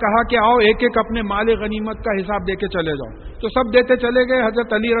ملا تھا کہا کہ آؤ ایک ایک اپنے مال غنیمت کا حساب دے کے چلے جاؤ. تو سب دیتے چلے گئے.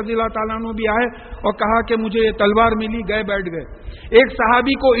 حضرت علی رضی اللہ تعالیٰ عنہ بھی آئے اور کہا کہ مجھے یہ تلوار ملی، گئے بیٹھ گئے. ایک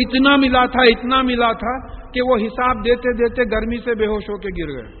صحابی کو اتنا ملا تھا کہ وہ حساب دیتے دیتے گرمی سے بے ہوش ہو کے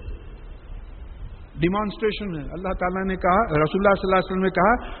گر گئے. ڈیمانسٹریشن ہے. اللہ تعالیٰ نے کہا، رسول اللہ صلی اللہ علیہ وسلم نے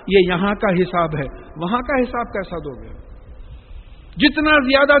کہا یہ یہاں کا حساب ہے، وہاں کا حساب کیسا دو گے؟ جتنا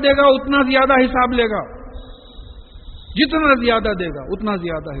زیادہ دے گا اتنا زیادہ حساب لے گا، جتنا زیادہ دے گا اتنا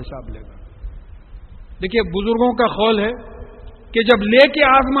زیادہ حساب لے گا. دیکھیے بزرگوں کا قول ہے کہ جب لے کے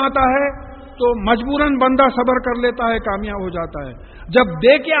آزماتا ہے تو مجبوراً بندہ صبر کر لیتا ہے، کامیاب ہو جاتا ہے. جب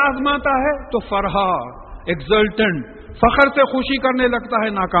دے کے آزماتا ہے تو فرحا، ایگزلٹنٹ، فخر سے خوشی کرنے لگتا ہے،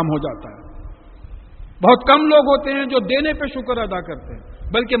 ناکام ہو جاتا ہے. بہت کم لوگ ہوتے ہیں جو دینے پہ شکر ادا کرتے ہیں،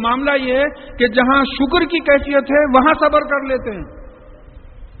 بلکہ معاملہ یہ ہے کہ جہاں شکر کی کیفیت ہے وہاں صبر کر لیتے ہیں.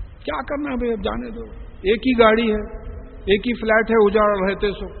 کیا کرنا ہے بھائی، اب جانے دو. ایک ہی گاڑی ہے، ایک ہی فلیٹ ہے، اجاڑ رہتے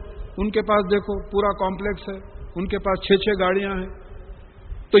سو. ان کے پاس دیکھو پورا کمپلیکس ہے، ان کے پاس 6 گاڑیاں ہیں.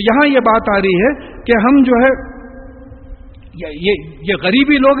 تو یہاں یہ بات آ رہی ہے کہ ہم جو ہے یہ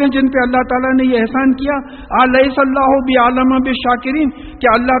غریبی لوگ ہیں جن پہ اللہ تعالیٰ نے یہ احسان کیا. الیس اللہ بعالم بالشاکرین، کہ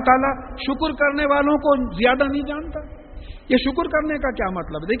اللہ تعالیٰ شکر کرنے والوں کو زیادہ نہیں جانتا؟ یہ شکر کرنے کا کیا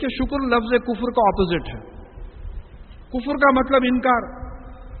مطلب؟ دیکھیے شکر لفظ کفر کا اپوزٹ ہے. کفر کا مطلب انکار،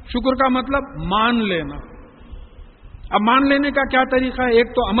 شکر کا مطلب مان لینا. اب مان لینے کا کیا طریقہ ہے؟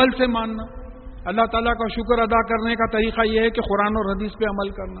 ایک تو عمل سے ماننا. اللہ تعالیٰ کا شکر ادا کرنے کا طریقہ یہ ہے کہ قرآن اور حدیث پہ عمل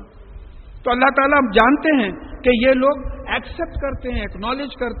کرنا. تو اللہ تعالیٰ جانتے ہیں کہ یہ لوگ ایکسپٹ کرتے ہیں،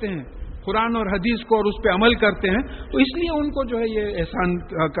 ایکنالج کرتے ہیں قرآن اور حدیث کو اور اس پہ عمل کرتے ہیں، تو اس لیے ان کو جو ہے یہ احسان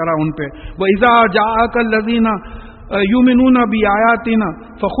کرا ان پہ. وَإِذَا جَاءَكَ الَّذِينَ يُؤْمِنُونَ بِآيَاتِنَا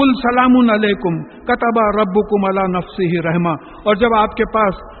فَقُلْ سَلَامٌ عَلَيْكُمْ كَتَبَ رَبُّكُمْ عَلَى نَفْسِهِ رَحْمَةً. اور جب آپ کے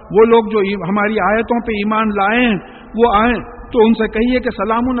پاس وہ لوگ جو ہماری آیتوں پہ ایمان لائے ہیں وہ آئیں تو ان سے کہیے کہ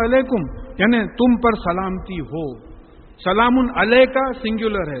سلام علیکم، یعنی تم پر سلامتی ہو. سلام علیکا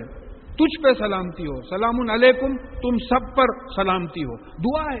سنگولر ہے، تجھ پہ سلامتی ہو. سلام علیکم تم سب پر سلامتی ہو.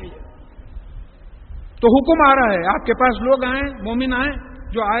 دعا ہے یہ. تو حکم آ رہا ہے، آپ کے پاس لوگ آئیں، مومن آئیں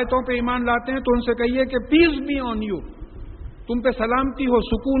جو آیتوں پہ ایمان لاتے ہیں، تو ان سے کہیے کہ پیس بی آن یو، تم پہ سلامتی ہو،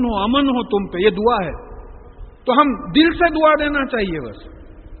 سکون ہو، امن ہو تم پہ. یہ دعا ہے. تو ہم دل سے دعا دینا چاہیے. بس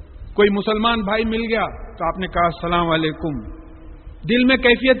کوئی مسلمان بھائی مل گیا تو آپ نے کہا السلام علیکم. دل میں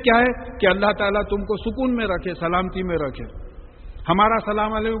کیفیت کیا ہے کہ اللہ تعالیٰ تم کو سکون میں رکھے، سلامتی میں رکھے. ہمارا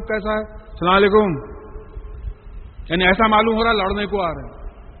سلام علیکم کیسا ہے؟ السلام علیکم، یعنی ایسا معلوم ہو رہا لڑنے کو آ رہے ہیں.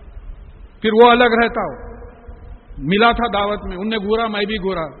 پھر وہ الگ رہتا ہو. ملا تھا دعوت میں، انہیں گھورا میں بھی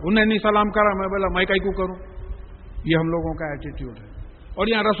گھورا، انہیں نہیں سلام کرا میں بولا میں کہیں کو کروں. یہ ہم لوگوں کا ایٹیٹیوڈ ہے. اور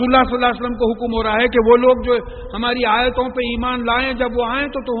یہاں رسول اللہ صلی اللہ علیہ وسلم کو حکم ہو رہا ہے کہ وہ لوگ جو ہماری آیتوں پہ ایمان لائیں، جب وہ آئیں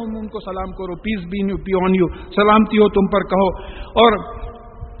تو ہم ان کو سلام کرو. پیس بی آن یو، سلامتی ہو تم پر کہو. اور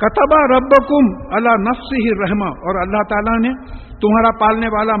کتبہ ربکم علی نفسہ الرحمہ، اور اللہ تعالیٰ نے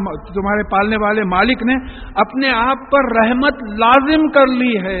تمہارے پالنے والے مالک نے اپنے آپ پر رحمت لازم کر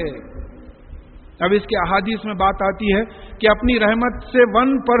لی ہے. اب اس کے احادیث میں بات آتی ہے کہ اپنی رحمت سے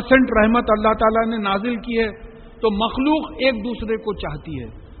 1% رحمت اللہ تعالیٰ نے نازل کی ہے. تو مخلوق ایک دوسرے کو چاہتی ہے.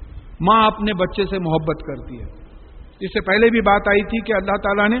 ماں اپنے بچے سے محبت کرتی ہے. اس سے پہلے بھی بات آئی تھی کہ اللہ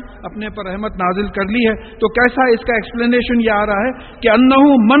تعالیٰ نے اپنے پر رحمت نازل کر لی ہے. تو کیسا اس کا ایکسپلینیشن یہ آ رہا ہے کہ انہ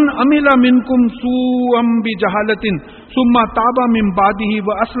من عمل منکم سوءا بجہالۃ ثم تاب من بعدہ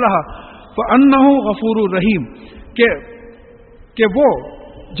واصلح فانہ غفور رحیم، کہ وہ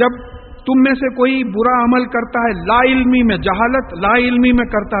جب تم میں سے کوئی برا عمل کرتا ہے لا علمی میں، جہالت لا علمی میں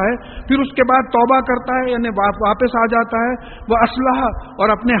کرتا ہے، پھر اس کے بعد توبہ کرتا ہے یعنی واپس آ جاتا ہے، وہ اصلاح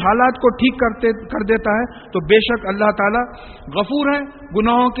اور اپنے حالات کو ٹھیک کر دیتا ہے، تو بے شک اللہ تعالیٰ غفور ہے،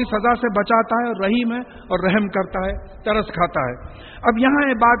 گناہوں کی سزا سے بچاتا ہے، اور رحیم ہے اور رحم کرتا ہے، ترس کھاتا ہے. اب یہاں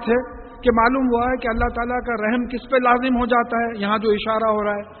یہ بات ہے کہ معلوم ہوا ہے کہ اللہ تعالیٰ کا رحم کس پہ لازم ہو جاتا ہے. یہاں جو اشارہ ہو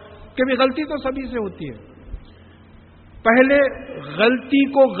رہا ہے کہ بھی غلطی تو سبھی سے ہوتی ہے. پہلے غلطی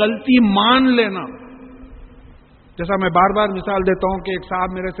کو غلطی مان لینا. جیسا میں بار بار مثال دیتا ہوں کہ ایک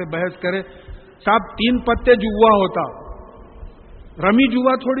صاحب میرے سے بحث کرے، صاحب 3 پتے جوا ہوتا، رمی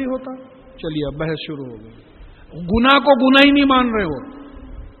جوا تھوڑی ہوتا. چلیے اب بحث شروع ہو گئی. گناہ کو گناہ ہی نہیں مان رہے ہو،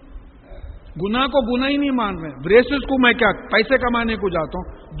 گناہ کو گناہ ہی نہیں مان رہے. بریسز کو میں کیا پیسے کمانے کو جاتا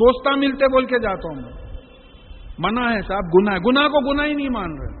ہوں، دوستاں ملتے بول کے جاتا ہوں میں. منع ہے صاحب، گناہ ہے. گناہ کو گناہ ہی نہیں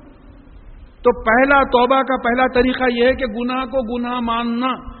مان رہے. تو پہلا توبہ کا پہلا طریقہ یہ ہے کہ گناہ کو گناہ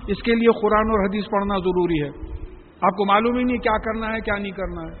ماننا. اس کے لیے قرآن اور حدیث پڑھنا ضروری ہے. آپ کو معلوم ہی نہیں کیا کرنا ہے کیا نہیں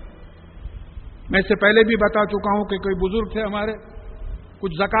کرنا ہے. میں اس سے پہلے بھی بتا چکا ہوں کہ کوئی بزرگ تھے ہمارے,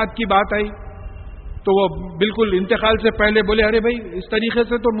 کچھ زکوٰۃ کی بات آئی تو وہ بالکل انتقال سے پہلے بولے ارے بھائی اس طریقے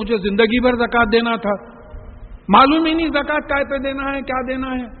سے تو مجھے زندگی بھر زکوٰۃ دینا تھا, معلوم ہی نہیں زکوٰۃ کائے پہ دینا ہے کیا دینا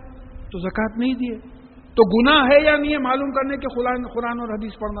ہے, تو زکوٰۃ نہیں دیے. تو گناہ ہے یا نہیں ہے معلوم کرنے کے قرآن اور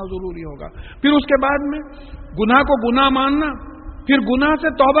حدیث پڑھنا ضروری ہوگا. پھر اس کے بعد میں گناہ کو گناہ ماننا, پھر گناہ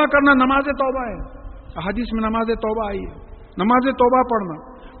سے توبہ کرنا. نماز توبہ ہے, حدیث میں نماز توبہ آئی ہے, نماز توبہ پڑھنا.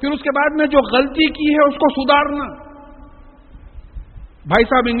 پھر اس کے بعد میں جو غلطی کی ہے اس کو سدھارنا. بھائی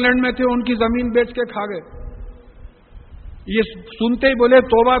صاحب انگلینڈ میں تھے, ان کی زمین بیچ کے کھا گئے. یہ سنتے ہی بولے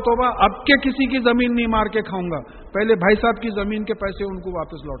توبہ توبہ, اب کے کسی کی زمین نہیں مار کے کھاؤں گا, پہلے بھائی صاحب کی زمین کے پیسے ان کو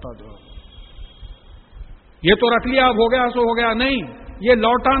واپس لوٹا دو. یہ تو رکھ لیا اب ہو گیا سو ہو گیا, نہیں, یہ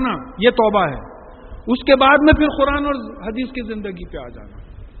لوٹانا یہ توبہ ہے. اس کے بعد میں پھر قرآن اور حدیث کی زندگی پہ آ جانا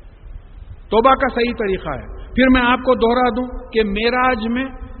توبہ کا صحیح طریقہ ہے. پھر میں آپ کو دوہرا دوں کہ معراج میں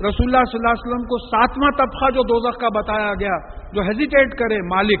رسول اللہ صلی اللہ علیہ وسلم کو 7واں طبقہ جو دوزخ کا بتایا گیا, جو ہیزیٹیٹ کرے,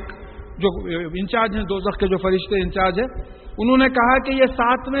 مالک جو انچارج ہیں دوزخ کے, جو فرشتے انچارج ہیں, انہوں نے کہا کہ یہ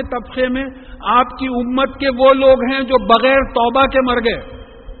 7ویں طبقے میں آپ کی امت کے وہ لوگ ہیں جو بغیر توبہ کے مر گئے.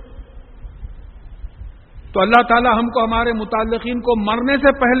 تو اللہ تعالی ہم کو ہمارے متعلقین کو مرنے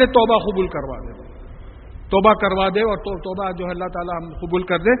سے پہلے توبہ قبول کروا دے, توبہ کروا دے, اور توبہ جو ہے اللہ تعالی ہم قبول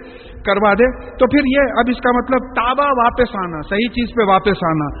کر دے, کروا دے. تو پھر یہ اب اس کا مطلب تابہ واپس آنا, صحیح چیز پہ واپس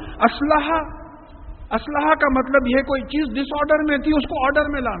آنا. اصلاح کا مطلب یہ کوئی چیز ڈس آرڈر میں تھی اس کو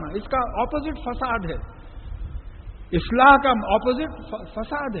آرڈر میں لانا. اس کا اپوزٹ فساد ہے. اصلاح کا اپوزٹ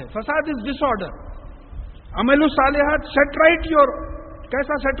فساد ہے. فساد از ڈس آرڈر. عمل الصالحات سیٹ رائٹ یور,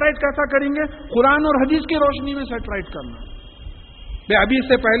 کیسا سیٹ رائٹ کیسا کریں گے؟ قرآن اور حدیث کی روشنی میں سیٹ رائٹ کرنا. ابھی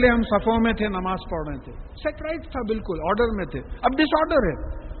سے پہلے ہم صفوں میں تھے, نماز پڑھ رہے تھے, سیٹ رائٹ تھا, بالکل آرڈر میں تھے. اب ڈس آرڈر ہے,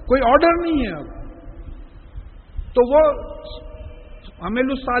 کوئی آرڈر نہیں ہے اب. تو وہ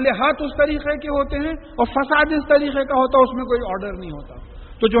عمل الصالحات اس طریقے کے ہوتے ہیں اور فساد اس طریقے کا ہوتا ہے, اس میں کوئی آرڈر نہیں ہوتا.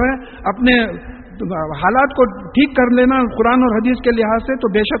 تو جو ہے اپنے حالات کو ٹھیک کر لینا قرآن اور حدیث کے لحاظ سے. تو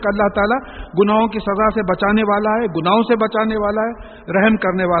بے شک اللہ تعالیٰ گناہوں کی سزا سے بچانے والا ہے, گناہوں سے بچانے والا ہے, رحم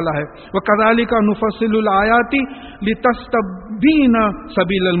کرنے والا ہے. وَكَذَلِكَ نُفَصِّلُ الْآيَاتِ لِتَسْتَبِينَ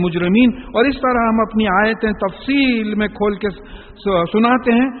سَبِيلَ الْمُجْرِمِينَ, اور اس طرح ہم اپنی آیتیں تفصیل میں کھول کے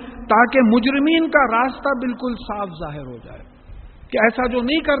سناتے ہیں تاکہ مجرمین کا راستہ بالکل صاف ظاہر ہو جائے کہ ایسا جو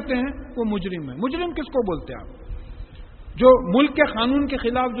نہیں کرتے ہیں وہ مجرم ہے. مجرم کس کو بولتے ہیں آپ؟ جو ملک کے قانون کے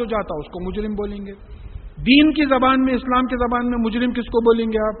خلاف جو جاتا اس کو مجرم بولیں گے. دین کی زبان میں, اسلام کی زبان میں مجرم کس کو بولیں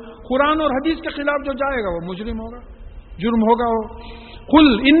گے آپ؟ قرآن اور حدیث کے خلاف جو جائے گا وہ مجرم ہوگا, جرم ہوگا وہ. قل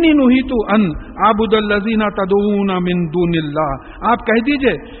انی نہیت ان اعبد الذین تدعون من دون اللہ, آپ کہہ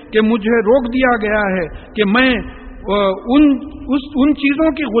دیجئے کہ مجھے روک دیا گیا ہے کہ میں ان چیزوں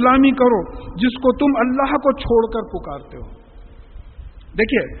کی غلامی کرو جس کو تم اللہ کو چھوڑ کر پکارتے ہو.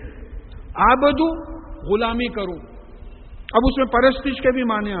 دیکھیے, عابدو غلامی کرو, اب اس میں پرستش کے بھی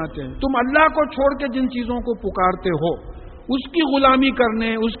معنی آتے ہیں. تم اللہ کو چھوڑ کے جن چیزوں کو پکارتے ہو اس کی غلامی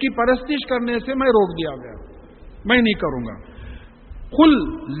کرنے, اس کی پرستش کرنے سے میں روک دیا گیا, میں نہیں کروں گا. قل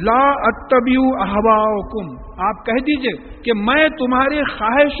لا اتبع اہواءکم, آپ کہہ دیجئے کہ میں تمہاری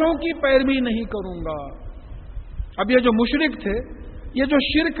خواہشوں کی پیروی نہیں کروں گا. اب یہ جو مشرک تھے, یہ جو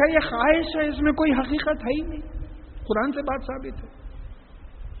شرک ہے یہ خواہش ہے, اس میں کوئی حقیقت ہے ہی نہیں. قرآن سے بات ثابت ہے.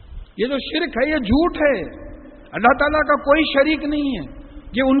 یہ جو شرک ہے یہ جھوٹ ہے. اللہ تعالیٰ کا کوئی شریک نہیں ہے.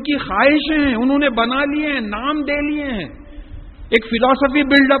 یہ ان کی خواہشیں ہیں, انہوں نے بنا لیے ہیں, نام دے لیے ہیں, ایک فلسفی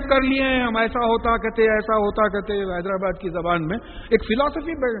بلڈ اپ کر لیے ہیں. ہم ایسا ہوتا کہتے, ایسا ہوتا کہتے, حیدرآباد کی زبان میں ایک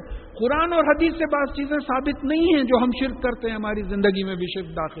فلسفی. قرآن اور حدیث سے بعض چیزیں ثابت نہیں ہیں جو ہم شرک کرتے ہیں, ہماری زندگی میں بھی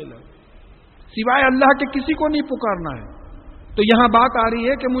شرک داخل ہے. سوائے اللہ کے کسی کو نہیں پکارنا ہے. تو یہاں بات آ رہی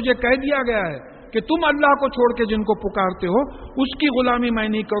ہے کہ مجھے کہہ دیا گیا ہے کہ تم اللہ کو چھوڑ کے جن کو پکارتے ہو اس کی غلامی میں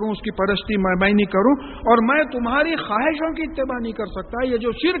نہیں کروں, اس کی پرستی میں نہیں کروں, اور میں تمہاری خواہشوں کی اتباع نہیں کر سکتا. یہ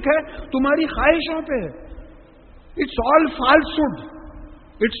جو شرک ہے تمہاری خواہشوں پہ ہے. It's all falsehood,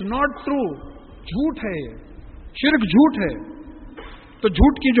 it's not true. جھوٹ ہے یہ, شرک جھوٹ ہے. تو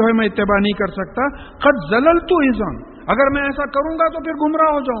جھوٹ کی جو ہے میں اتباع نہیں کر سکتا. قد زللت اذا, اگر میں ایسا کروں گا تو پھر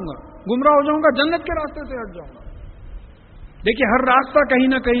گمراہ ہو جاؤں گا, جنت کے راستے سے ہٹ جاؤں گا. دیکھیے ہر راستہ کہیں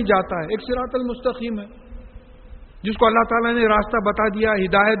نہ کہیں جاتا ہے. ایک صراط المستقیم ہے, جس کو اللہ تعالیٰ نے راستہ بتا دیا,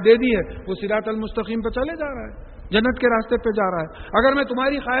 ہدایت دے دی ہے, وہ صراط المستقیم پہ چلے جا رہا ہے, جنت کے راستے پہ جا رہا ہے. اگر میں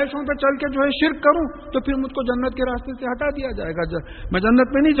تمہاری خواہشوں پہ چل کے جو ہے شرک کروں تو پھر مجھ کو جنت کے راستے سے ہٹا دیا جائے گا, میں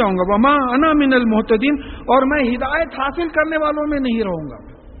جنت میں نہیں جاؤں گا. وما انا من المہتدین, اور میں ہدایت حاصل کرنے والوں میں نہیں رہوں گا.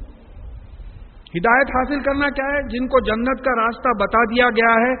 ہدایت حاصل کرنا کیا ہے؟ جن کو جنت کا راستہ بتا دیا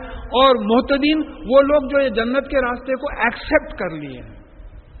گیا ہے، اور محتدین وہ لوگ جو یہ جنت کے راستے کو ایکسپٹ کر لیے ہیں.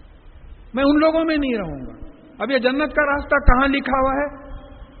 میں ان لوگوں میں نہیں رہوں گا. اب یہ جنت کا راستہ کہاں لکھا ہوا ہے؟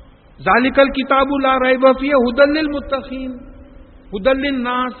 ذالک الکتاب لا ریب فیہ ھدی للمتقین، ھدی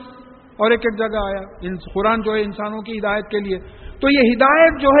للناس، اور ایک جگہ آیا قرآن جو ہے انسانوں کی ہدایت کے لیے. تو یہ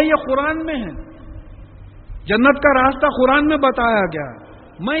ہدایت جو ہے یہ قرآن میں ہے، جنت کا راستہ قرآن میں بتایا گیا ہے.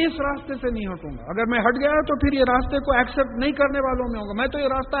 میں اس راستے سے نہیں ہٹوں گا. اگر میں ہٹ گیا تو پھر یہ راستے کو ایکسپٹ نہیں کرنے والوں میں ہوں گا. میں تو یہ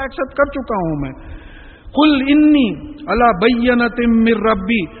راستہ ایکسپٹ کر چکا ہوں. میں قل انی علی بینۃ من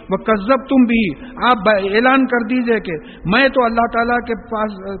ربی وکذبتم بھی، آپ اعلان کر دیجئے کہ میں تو اللہ تعالیٰ کے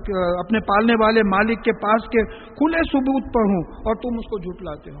پاس، اپنے پالنے والے مالک کے پاس کے کھلے ثبوت پر ہوں اور تم اس کو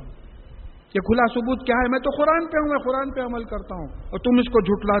جھٹلاتے ہو. یہ کھلا ثبوت کیا ہے؟ میں تو قرآن پہ ہوں، میں قرآن پہ عمل کرتا ہوں اور تم اس کو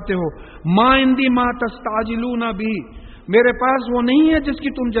جھٹلاتے ہو. ما عندی ما تستعجلون بھی، میرے پاس وہ نہیں ہے جس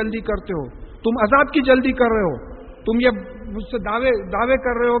کی تم جلدی کرتے ہو. تم عذاب کی جلدی کر رہے ہو. تم یہ مجھ سے دعوے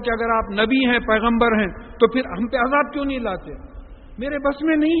کر رہے ہو کہ اگر آپ نبی ہیں، پیغمبر ہیں، تو پھر ہم پہ عذاب کیوں نہیں لاتے؟ میرے بس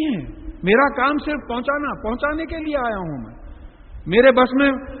میں نہیں ہے. میرا کام صرف پہنچانے کے لیے آیا ہوں. میرے بس میں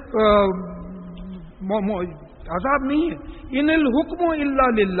عذاب نہیں ہے. ان الحکم الا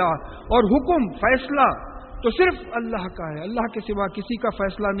للہ، اور حکم، فیصلہ تو صرف اللہ کا ہے، اللہ کے سوا کسی کا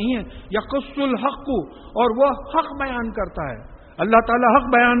فیصلہ نہیں ہے. یقص الحق، اور وہ حق بیان کرتا ہے. اللہ تعالیٰ حق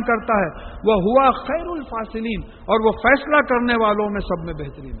بیان کرتا ہے. وہ ہوا خیر الفاصلین، اور وہ فیصلہ کرنے والوں میں سب میں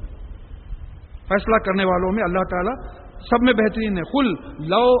بہترین ہے. فیصلہ کرنے والوں میں اللہ تعالیٰ سب میں بہترین ہے. قل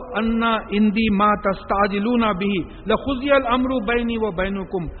لو ان عندی ما تستعجلون به لقضی الامر بینی و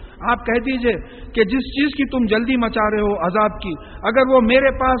بینکم، آپ کہہ دیجئے کہ جس چیز کی تم جلدی مچا رہے ہو عذاب کی، اگر وہ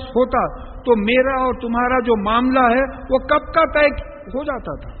میرے پاس ہوتا تو میرا اور تمہارا جو معاملہ ہے وہ کب کا طے ہو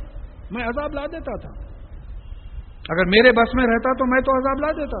جاتا تھا. میں عذاب لا دیتا تھا. اگر میرے بس میں رہتا تو میں تو عذاب لا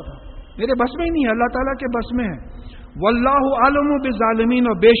دیتا تھا. میرے بس میں ہی نہیں ہے، اللہ تعالیٰ کے بس میں ہے. واللہ عالم بالظالمین،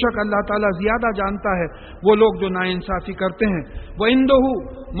 اور بے شک اللہ تعالیٰ زیادہ جانتا ہے وہ لوگ جو ناانصافی کرتے ہیں.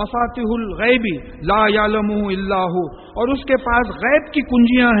 وَعِندَهُ مَفَاتِحُ الْغَيْبِ لَا يَعْلَمُهُ إِلَّا هُوَ، اور اس کے پاس غیب کی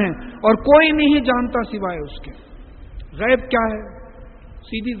کنجیاں ہیں اور کوئی نہیں جانتا سوائے اس کے. غیب کیا ہے؟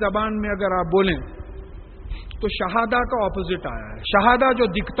 سیدھی زبان میں اگر آپ بولیں تو شہادہ کا اپوزٹ آیا ہے. شہادہ جو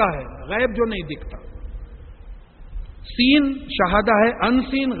دکھتا ہے، غیب جو نہیں دکھتا. سین شہادہ ہے،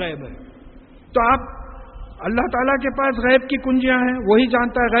 انسین غیب ہے. تو آپ اللہ تعالیٰ کے پاس غیب کی کنجیاں ہیں، وہی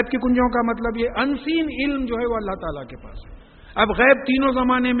جانتا ہے. غیب کی کنجیوں کا مطلب یہ انسین علم جو ہے وہ اللہ تعالیٰ کے پاس ہے. اب غیب تینوں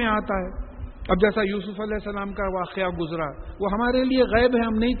زمانے میں آتا ہے. اب جیسا یوسف علیہ السلام کا واقعہ گزرا، وہ ہمارے لیے غیب ہے،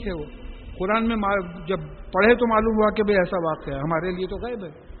 ہم نہیں تھے. وہ قرآن میں جب پڑھے تو معلوم ہوا کہ بھئی ایسا واقعہ ہے. ہمارے لیے تو غیب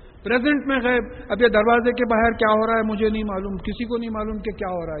ہے. پریزنٹ میں غیب. اب یہ دروازے کے باہر کیا ہو رہا ہے مجھے نہیں معلوم، کسی کو نہیں معلوم کہ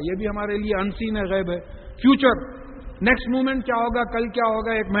کیا ہو رہا ہے. یہ بھی ہمارے لیے انسین ہے، غیب ہے. فیوچر، نیکسٹ مومنٹ کیا ہوگا، کل کیا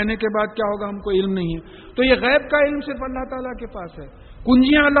ہوگا، ایک مہینے کے بعد کیا ہوگا، ہم کو علم نہیں ہے. تو یہ غیب کا علم صرف اللہ تعالیٰ کے پاس ہے.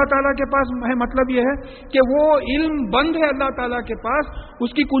 کنجیاں اللہ تعالیٰ کے پاس ہے. مطلب یہ ہے کہ وہ علم بند ہے اللہ تعالیٰ کے پاس،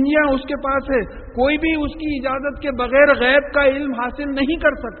 اس کی کنجیاں اس کے پاس ہے. کوئی بھی اس کی اجازت کے بغیر غیب کا علم حاصل نہیں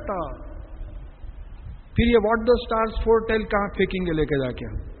کر سکتا. پھر یہ what the stars four tell کہاں پھینکیں گے لے کے جا کے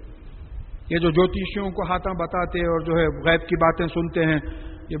ہم؟ یہ جو جوتیشیوں کو ہاتھاں بتاتے اور جو ہے غیب کی باتیں سنتے ہیں،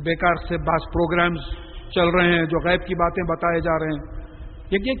 یہ بیکار سے بعض پروگرامز چل رہے ہیں جو غیب کی باتیں بتائے جا رہے ہیں.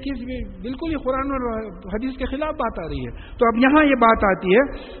 یہ کس بالکل یہ قرآن اور حدیث کے خلاف بات آ رہی ہے. تو اب یہاں یہ بات آتی ہے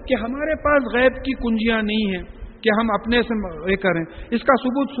کہ ہمارے پاس غیب کی کنجیاں نہیں ہیں کہ ہم اپنے سے یہ کریں. اس کا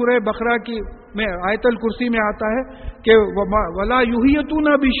ثبوت سورہ بقرہ کی میں آیت الکرسی میں آتا ہے کہ وَلَا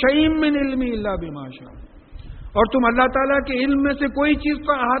يُحِيطُونَ بِشَيْءٍ مِّنْ عِلْمِهِ إِلَّا بِمَا شَاءَ، اور تم اللہ تعالیٰ کے علم میں سے کوئی چیز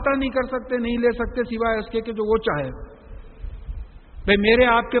کا احاطہ نہیں کر سکتے، نہیں لے سکتے سوائے اس کے کہ جو وہ چاہے. بھئی میرے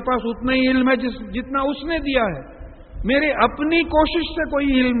آپ کے پاس اتنا ہی علم ہے جتنا اس نے دیا ہے. میرے اپنی کوشش سے کوئی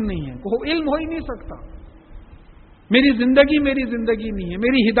علم نہیں ہے، علم ہو ہی نہیں سکتا. میری زندگی نہیں ہے،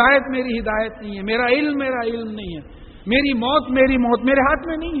 میری ہدایت نہیں ہے، میرا علم نہیں ہے. میری موت میرے ہاتھ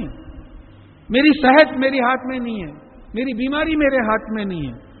میں نہیں ہے. میری صحت میرے ہاتھ میں نہیں ہے، میری بیماری میرے ہاتھ میں نہیں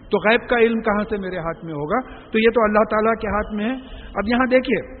ہے. تو غیب کا علم کہاں سے میرے ہاتھ میں ہوگا؟ تو یہ تو اللہ تعالیٰ کے ہاتھ میں ہے. اب یہاں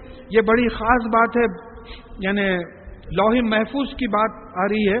دیکھیے یہ بڑی خاص بات ہے، یعنی لوح محفوظ کی بات آ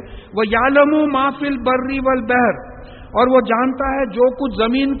رہی ہے. وَيَعْلَمُ مَا فِي الْبَرِّ وَالْبَحْرِ، اور وہ جانتا ہے جو کچھ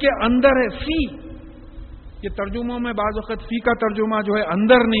زمین کے اندر ہے. فی، یہ ترجموں میں بعض وقت فی کا ترجمہ جو ہے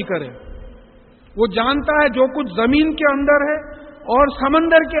اندر نہیں کرے. وہ جانتا ہے جو کچھ زمین کے اندر ہے اور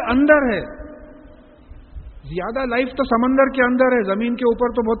سمندر کے اندر ہے. زیادہ لائف تو سمندر کے اندر ہے، زمین کے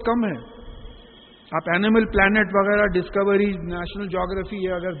اوپر تو بہت کم ہے. آپ اینیمل پلانٹ وغیرہ، ڈسکوری، نیشنل جیوگرافی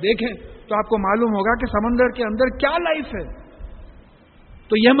یہ اگر دیکھیں تو آپ کو معلوم ہوگا کہ سمندر کے اندر کیا لائف ہے.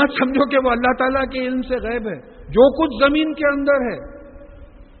 تو یہ مت سمجھو کہ وہ اللہ تعالیٰ کے علم سے غیب ہے. جو کچھ زمین کے اندر ہے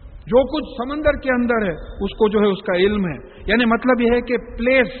جو کچھ سمندر کے اندر ہے اس کو جو ہے اس کا علم ہے. یعنی مطلب یہ ہے کہ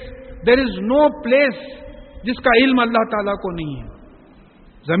پلیس، دیر از نو پلیس جس کا علم اللہ تعالیٰ کو نہیں ہے.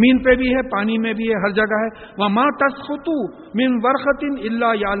 زمین پہ بھی ہے، پانی میں بھی ہے، ہر جگہ ہے. وَمَا تَسْقُطُ مِنْ وَرْقَةٍ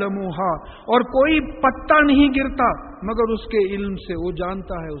إِلَّا يَعْلَمُهَا، اور کوئی پتا نہیں گرتا مگر اس کے علم سے، وہ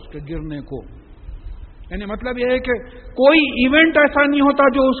جانتا ہے اس کے گرنے کو. یعنی مطلب یہ ہے کہ کوئی ایونٹ ایسا نہیں ہوتا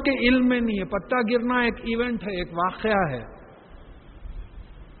جو اس کے علم میں نہیں ہے. پتا گرنا ایک ایونٹ ہے، ایک واقعہ ہے.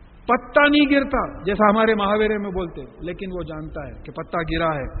 پتا نہیں گرتا جیسا ہمارے محاورے میں بولتے، لیکن وہ جانتا ہے کہ پتا گرا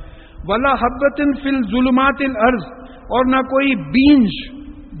ہے. وَلَا حَبَّةٍ فِي الظُّلُمَاتِ الْأَرْضِ، اور نہ کوئی بیج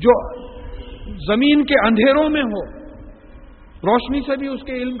جو زمین کے اندھیروں میں ہو. روشنی سے بھی اس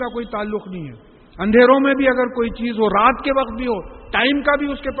کے علم کا کوئی تعلق نہیں ہے. اندھیروں میں بھی اگر کوئی چیز ہو، رات کے وقت بھی ہو، ٹائم کا بھی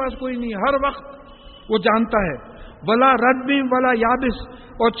اس کے پاس کوئی نہیں ہے، ہر وقت وہ جانتا ہے. ولا رطب ولا یابس،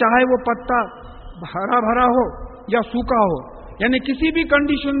 اور چاہے وہ پتا ہرا بھرا ہو یا سوکھا ہو، یعنی کسی بھی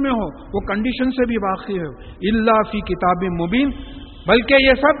کنڈیشن میں ہو وہ کنڈیشن سے بھی واقف ہے. الا فی کتاب مبین، بلکہ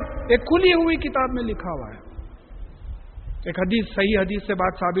یہ سب ایک کھلی ہوئی کتاب میں لکھا ہوا ہے. ایک حدیث، صحیح حدیث سے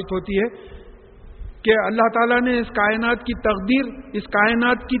بات ثابت ہوتی ہے کہ اللہ تعالیٰ نے اس کائنات کی تقدیر، اس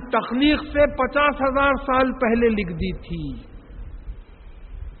کائنات کی تخلیق سے 50,000 سال پہلے لکھ دی تھی،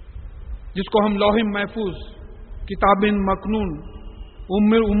 جس کو ہم لوح محفوظ، کتاب مکنون،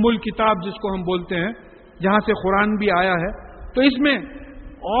 ام الکتاب جس کو ہم بولتے ہیں، جہاں سے قرآن بھی آیا ہے. تو اس میں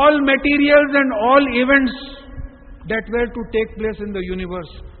all materials and all events that were to take place in the universe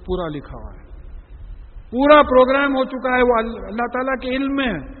پورا لکھا ہوا ہے. پورا پروگرام ہو چکا ہے، وہ اللہ تعالیٰ کے علم میں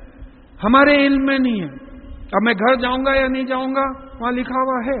ہے، ہمارے علم میں نہیں ہے. اب میں گھر جاؤں گا یا نہیں جاؤں گا وہاں لکھا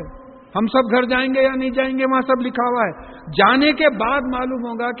ہوا ہے. ہم سب گھر جائیں گے یا نہیں جائیں گے وہاں سب لکھا ہوا ہے. جانے کے بعد معلوم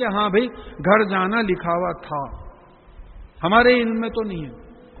ہوگا کہ ہاں بھائی گھر جانا لکھا ہوا تھا، ہمارے علم میں تو نہیں ہے.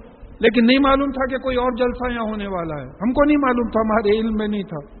 لیکن نہیں معلوم تھا کہ کوئی اور جلسہ یہاں ہونے والا ہے، ہم کو نہیں معلوم تھا، ہمارے علم میں نہیں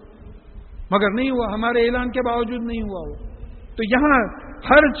تھا، مگر نہیں ہوا، ہمارے اعلان کے باوجود نہیں ہوا وہ. تو یہاں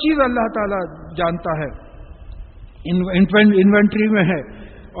ہر چیز اللہ تعالیٰ جانتا ہے، انوینٹری میں ہے.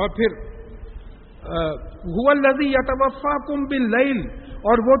 اور پھر هو الذی یتوفاکم باللیل،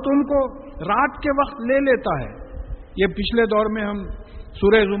 اور وہ تم کو رات کے وقت لے لیتا ہے. یہ پچھلے دور میں ہم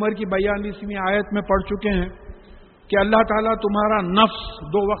سورہ زمر کی 42ویں آیت میں پڑھ چکے ہیں کہ اللہ تعالیٰ تمہارا نفس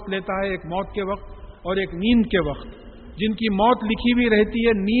 2 وقت لیتا ہے، ایک موت کے وقت اور ایک نیند کے وقت. جن کی موت لکھی ہوئی رہتی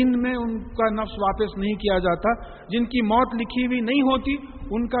ہے نیند میں ان کا نفس واپس نہیں کیا جاتا، جن کی موت لکھی ہوئی نہیں ہوتی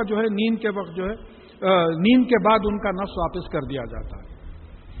ان کا جو ہے نیند کے وقت جو ہے نیند کے بعد ان کا نفس واپس کر دیا جاتا ہے.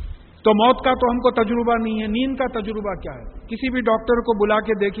 تو موت کا تو ہم کو تجربہ نہیں ہے، نیند کا تجربہ کیا ہے؟ کسی بھی ڈاکٹر کو بلا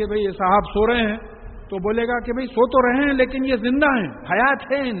کے دیکھیے بھائی یہ صاحب سو رہے ہیں، تو بولے گا کہ بھائی سو تو رہے ہیں لیکن یہ زندہ ہیں، حیات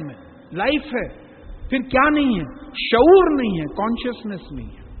ہے ان میں، لائف ہے. پھر کیا نہیں ہے؟ شعور نہیں ہے، کانشیسنیس نہیں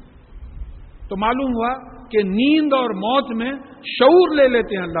ہے. تو معلوم ہوا کہ نیند اور موت میں شعور لے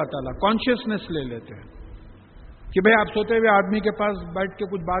لیتے ہیں اللہ تعالیٰ، کانشیسنیس لے لیتے ہیں کہ بھئی آپ سوتے ہوئے آدمی کے پاس بیٹھ کے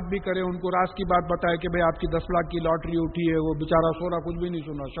کچھ بات بھی کریں، ان کو راز کی بات بتائے کہ بھئی آپ کی 10 لاکھ کی لاٹری اٹھی ہے، وہ بیچارہ سو رہا، کچھ بھی نہیں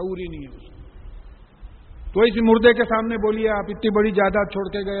سنا، شعور ہی نہیں ہے اس کو. تو اسی مردے کے سامنے بولیے آپ اتنی بڑی جائیداد چھوڑ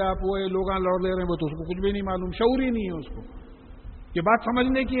کے گئے، آپ وہ لوگ لوٹ لے رہے ہیں، وہ تو اس کو کچھ بھی نہیں معلوم، شعور ہی نہیں ہے اس کو. یہ بات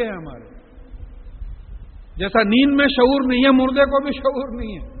سمجھنے کی ہے ہمارے. جیسا نیند میں شعور نہیں ہے، مردے کو بھی شعور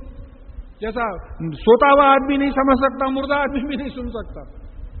نہیں ہے. جیسا سوتا ہوا آدمی نہیں سمجھ سکتا، مردہ آدمی بھی نہیں سن سکتا.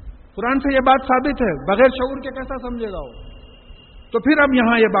 قرآن سے یہ بات ثابت ہے، بغیر شعور کے کیسا سمجھے گا وہ؟ تو پھر اب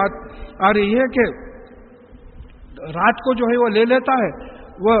یہاں یہ بات آ رہی ہے کہ رات کو جو ہے وہ لے لیتا ہے،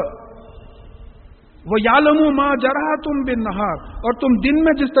 وہ یعلم ما جرحتم بالنہار، اور تم دن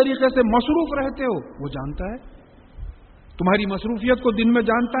میں جس طریقے سے مصروف رہتے ہو وہ جانتا ہے، تمہاری مصروفیت کو دن میں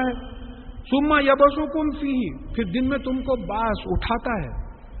جانتا ہے. ثم یبعثکم فیہ، پھر دن میں تم کو باعث اٹھاتا ہے.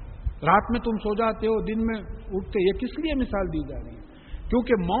 رات میں تم سو جاتے ہو، دن میں اٹھتے. یہ کس لیے مثال دی جا رہی ہے؟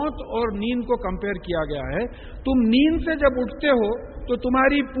 کیونکہ موت اور نیند کو کمپیئر کیا گیا ہے. تم نیند سے جب اٹھتے ہو تو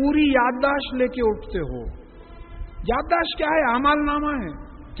تمہاری پوری یادداشت لے کے اٹھتے ہو. یادداشت کیا ہے؟ اعمال نامہ ہے،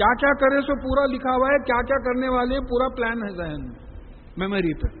 کیا کیا کرے سو پورا لکھا ہوا ہے، کیا کیا کرنے والے پورا پلان ہے ذہن میں،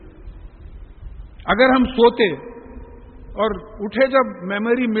 میموری پہ. اگر ہم سوتے اور اٹھے جب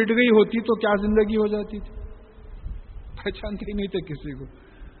میموری مٹ گئی ہوتی تو کیا زندگی ہو جاتی تھی؟ پہچانتے نہیں تھے کسی کو.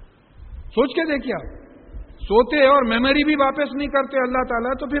 سوچ کے دیکھیے آپ، سوتے اور میموری بھی واپس نہیں کرتے اللہ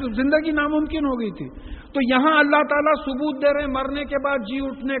تعالیٰ، تو پھر زندگی ناممکن ہو گئی تھی. تو یہاں اللہ تعالیٰ ثبوت دے رہے ہیں مرنے کے بعد جی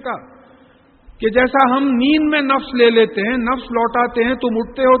اٹھنے کا، کہ جیسا ہم نیند میں نفس لے لیتے ہیں، نفس لوٹاتے ہیں، تم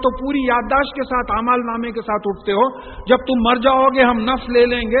اٹھتے ہو تو پوری یادداشت کے ساتھ، اعمال نامے کے ساتھ اٹھتے ہو. جب تم مر جاؤ گے ہم نفس لے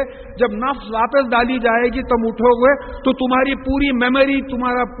لیں گے، جب نفس واپس ڈالی جائے گی تم اٹھو گے تو تمہاری پوری میموری،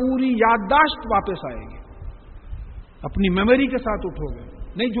 تمہارا پوری یادداشت واپس آئے گی، اپنی میموری کے ساتھ اٹھو گے.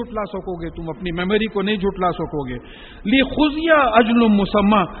 نہیں جھٹلا سکو گے، تم اپنی میموری کو نہیں جھٹلا سکو گے. لِخُزْيَ أَجْلٌ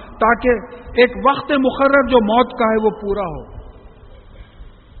مُّسَمًّى، تاکہ ایک وقت مقرر جو موت کا ہے وہ پورا ہو.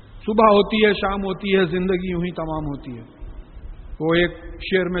 صبح ہوتی ہے، شام ہوتی ہے، زندگی یوں ہی تمام ہوتی ہے. وہ ایک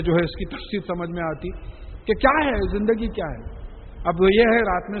شعر میں جو ہے اس کی تفسیر سمجھ میں آتی کہ کیا ہے زندگی، کیا ہے. اب یہ ہے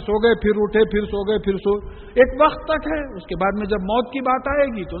رات میں سو گئے، پھر اٹھے، پھر سو گئے، پھر سو، ایک وقت تک ہے. اس کے بعد میں جب موت کی بات آئے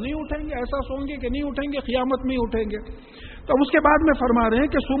گی تو نہیں اٹھیں گے، ایسا سوئیں گے کہ نہیں اٹھیں گے، قیامت میں ہی اٹھیں گے. تو اس کے بعد میں فرما رہے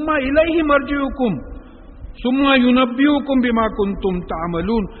ہیں کہ ثم الیہ مرجعکم ثم ینبئکم بما کنتم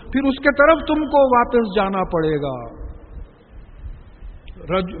تعملون، پھر اس کے طرف تم کو واپس جانا پڑے گا.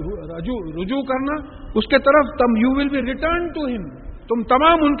 رجوع کرنا اس کے طرف، تم you will be return to ہم، تم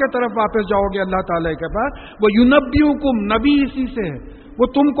تمام ان کے طرف واپس جاؤ گے اللہ تعالی کے پاس. وہ ینبئکم، نبی اسی سے ہے، وہ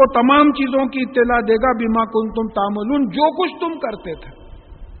تم کو تمام چیزوں کی اطلاع دے گا. بما کنتم تعملون، جو کچھ تم کرتے تھے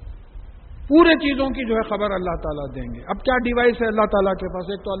پورے چیزوں کی جو ہے خبر اللہ تعالیٰ دیں گے. اب کیا ڈیوائس ہے اللہ تعالیٰ کے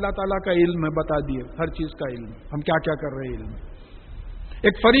پاس؟ ایک تو اللہ تعالیٰ کا علم ہے، بتا دیے ہر چیز کا علم، ہم کیا کیا کر رہے ہیں علم.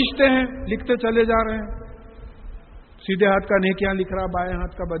 ایک فرشتے ہیں لکھتے چلے جا رہے ہیں، سیدھے ہاتھ کا نیکیاں لکھ رہا، بائیں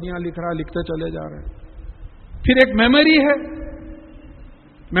ہاتھ کا بدیاں لکھ رہا، لکھتے چلے جا رہے ہیں. پھر ایک میموری ہے،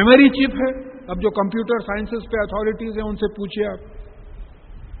 میموری چپ ہے. اب جو کمپیوٹر سائنسز پہ اتھارٹیز ہیں ان سے پوچھئے آپ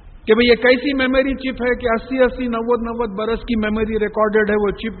کہ بھئی یہ کیسی میموری چپ ہے کہ 80 90 برس کی میموری ریکارڈڈ ہے، وہ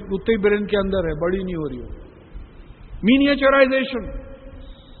چپ اتنے برین کے اندر ہے، بڑی نہیں ہو رہی ہو. مینیچرائزیشن،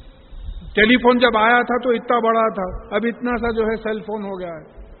 ٹیلی فون جب آیا تھا تو اتنا بڑا تھا، اب اتنا سا جو ہے سیل فون ہو گیا ہے.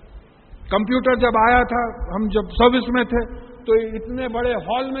 کمپیوٹر جب آیا تھا، ہم جب سروس میں تھے تو اتنے بڑے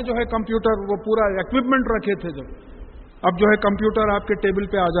ہال میں جو ہے کمپیوٹر، وہ پورا ایکوپمنٹ رکھے تھے. جب اب جو ہے کمپیوٹر آپ کے ٹیبل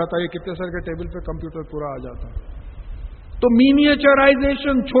پہ آ جاتا ہے، کتنے سر کے ٹیبل پہ کمپیوٹر پورا آ جاتا ہے. تو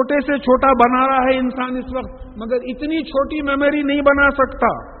مینیچرائزیشن، چھوٹے سے چھوٹا بنا رہا ہے انسان اس وقت، مگر اتنی چھوٹی میموری نہیں بنا سکتا،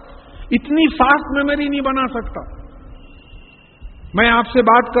 اتنی فاسٹ میموری نہیں بنا سکتا. میں آپ سے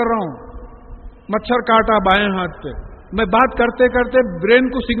بات کر رہا ہوں، مچھر کاٹا بائیں ہاتھ پہ، میں بات کرتے کرتے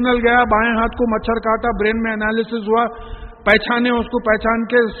برین کو سگنل گیا، بائیں ہاتھ کو مچھر کاٹا، برین میں انالیسس ہوا، پہچانے اس کو، پہچان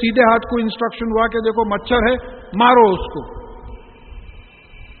کے سیدھے ہاتھ کو انسٹرکشن ہوا کہ دیکھو مچھر ہے، مارو اس کو.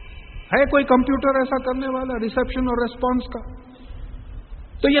 ہے کوئی کمپیوٹر ایسا کرنے والا ریسیپشن اور ریسپانس کا؟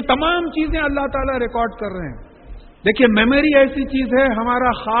 تو یہ تمام چیزیں اللہ تعالیٰ ریکارڈ کر رہے ہیں. دیکھیے میموری ایسی چیز ہے،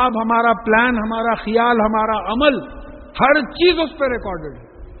 ہمارا خواب، ہمارا پلان، ہمارا خیال، ہمارا عمل، ہر چیز اس پہ ریکارڈڈ ہے.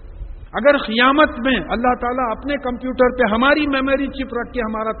 اگر قیامت میں اللہ تعالیٰ اپنے کمپیوٹر پہ ہماری میموری چپ رکھ کے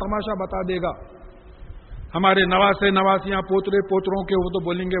ہمارا تماشا بتا دے گا، ہمارے نواسے نواسیاں پوترے پوتروں کے، وہ تو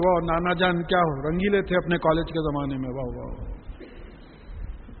بولیں گے واہ نانا جان کیا ہو رنگیلے تھے اپنے کالج کے زمانے میں، واہ واہ.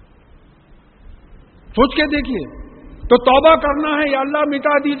 سوچ کے دیکھیے. تو توبہ کرنا ہے، یا اللہ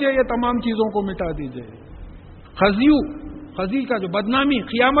مٹا دیجئے یہ تمام چیزوں کو، مٹا دیجئے. خزی کا جو بدنامی،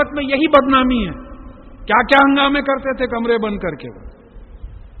 قیامت میں یہی بدنامی ہے. کیا کیا ہنگامے کرتے تھے کمرے بند کر کے.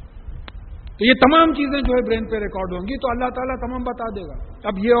 تو یہ تمام چیزیں جو ہے برین پہ ریکارڈ ہوں گی، تو اللہ تعالیٰ تمام بتا دے گا.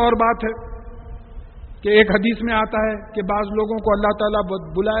 اب یہ اور بات ہے کہ ایک حدیث میں آتا ہے کہ بعض لوگوں کو اللہ تعالیٰ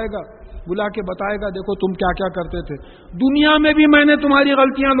بلائے گا، بلا کے بتائے گا دیکھو تم کیا کیا کرتے تھے دنیا میں بھی، میں نے تمہاری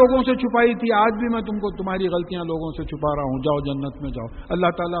غلطیاں لوگوں سے چھپائی تھی، آج بھی میں تم کو تمہاری غلطیاں لوگوں سے چھپا رہا ہوں، جاؤ جنت میں جاؤ.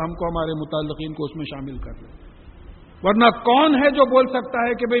 اللہ تعالیٰ ہم کو ہمارے متعلقین کو اس میں شامل کر لے. ورنہ کون ہے جو بول سکتا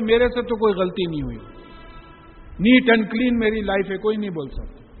ہے کہ بھئی میرے سے تو کوئی غلطی نہیں ہوئی، نیٹ اینڈ کلین میری لائف ہے؟ کوئی نہیں بول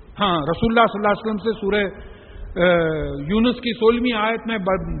سکتا. ہاں، رسول اللہ صلی اللہ علیہ وسلم سے سورہ یونس کی 16ویں آیت میں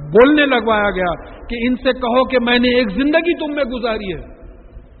بولنے لگوایا گیا کہ ان سے کہو کہ میں نے ایک زندگی تم میں گزاری ہے،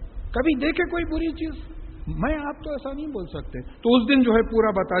 کبھی دیکھے کوئی بری چیز؟ میں آپ تو ایسا نہیں بول سکتے. تو اس دن جو ہے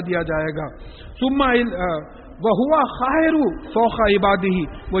پورا بتا دیا جائے گا. ثم وَهُوَ خَاهِرُ فَوْقَ عِبَادِهِ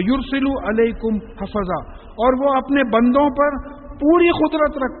وَيُرْسِلُ عَلَيْكُمْ حَفَظًا، اور وہ اپنے بندوں پر پوری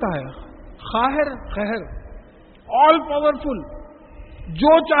قدرت رکھتا ہے. قاہر، قہر، آل پاورفل،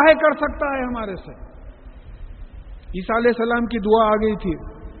 جو چاہے کر سکتا ہے ہمارے سے. عیسیٰ علیہ السلام کی دعا آ گئی تھی،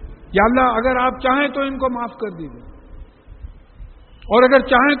 یا اللہ اگر آپ چاہیں تو ان کو معاف کر دیجیے، اور اگر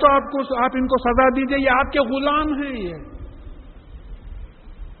چاہیں تو آپ ان کو سزا دیجیے، یہ آپ کے غلام ہیں. یہ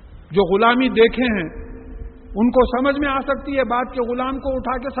جو غلامی دیکھے ہیں ان کو سمجھ میں آ سکتی ہے بات کہ غلام کو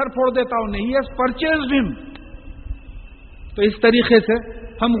اٹھا کے سر پھوڑ دیتا ہوں، نہیں، یس پرچیزڈ ہم. تو اس طریقے سے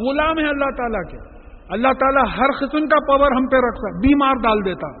ہم غلام ہیں اللہ تعالیٰ کے. اللہ تعالیٰ ہر قسم کا پاور ہم پہ رکھتا، بیمار ڈال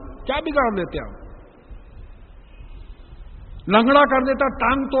دیتا، کیا بگاڑ دیتے آپ، لنگڑا کر دیتا،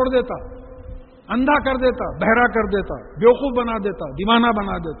 ٹانگ توڑ دیتا، اندھا کر دیتا، بہرا کر دیتا، بیوقوف بنا دیتا، دیوانہ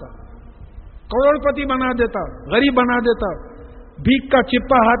بنا دیتا، کروڑ پتی بنا دیتا، غریب بنا دیتا، بھیک کا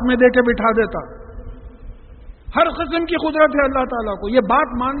چپا ہاتھ میں دے کے بٹھا دیتا. ہر قسم کی قدرت ہے اللہ تعالیٰ کو. یہ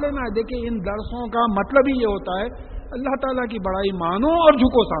بات مان لینا ہے. دیکھیں ان درسوں کا مطلب ہی یہ ہوتا ہے اللہ تعالیٰ کی بڑائی مانو اور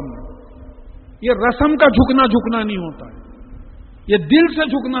جھکو سامنے. یہ رسم کا جھکنا نہیں ہوتا ہے. یہ دل سے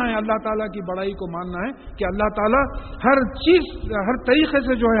جھکنا ہے، اللہ تعالیٰ کی بڑائی کو ماننا ہے کہ اللہ تعالیٰ ہر چیز ہر طریقے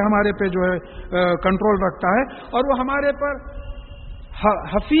سے جو ہے ہمارے پہ جو ہے کنٹرول رکھتا ہے، اور وہ ہمارے پر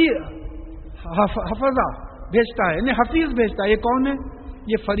حفظہ بھیجتا ہے، یعنی حفیظ بھیجتا ہے۔ یہ کون ہے؟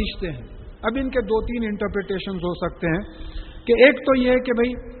 یہ فرشتے ہیں۔ اب ان کے 2-3 انٹرپریٹیشنز ہو سکتے ہیں کہ ایک تو یہ ہے کہ بھئی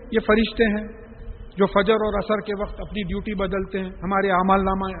یہ فرشتے ہیں جو فجر اور عصر کے وقت اپنی ڈیوٹی بدلتے ہیں، ہمارے اعمال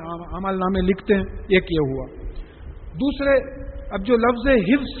نامے لکھتے ہیں، ایک یہ ہوا۔ دوسرے، اب جو لفظ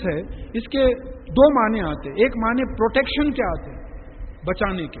حفظ ہے اس کے 2 معنی آتے ہیں، ایک معنی پروٹیکشن کے آتے ہیں،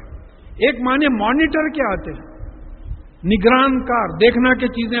 بچانے کے، ایک معنی مانیٹر کے آتے ہیں، نگران کار، دیکھنا کہ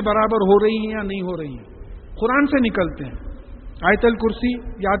چیزیں برابر ہو رہی ہیں یا نہیں ہو رہی ہیں، قرآن سے نکلتے ہیں۔ آیت الکرسی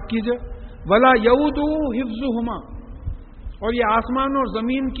یاد کیجئے، وَلَا يَؤُودُهُ حِفْظُهُمَا، اور یہ آسمان اور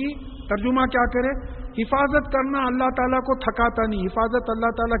زمین کی ترجمہ کیا کرے؟ حفاظت کرنا اللہ تعالیٰ کو تھکاتا نہیں۔ حفاظت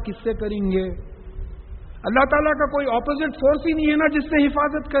اللہ تعالیٰ کس سے کریں گے؟ اللہ تعالیٰ کا کوئی اپوزٹ فورس ہی نہیں ہے نا جس سے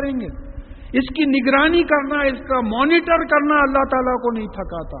حفاظت کریں گے۔ اس کی نگرانی کرنا، اس کا مانیٹر کرنا اللہ تعالیٰ کو نہیں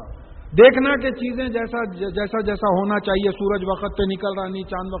تھکاتا۔ دیکھنا کہ چیزیں جیسا ہونا چاہیے، سورج وقت پہ نکل رہا نہیں،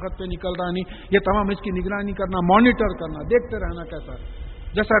 چاند وقت پہ نکل رہا نہیں، یہ تمام اس کی نگرانی کرنا، مانیٹر کرنا، دیکھتے رہنا کیسا،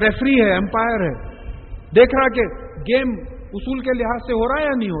 جیسا ریفری ہے، امپائر ہے، دیکھ رہا کہ گیم اصول کے لحاظ سے ہو رہا ہے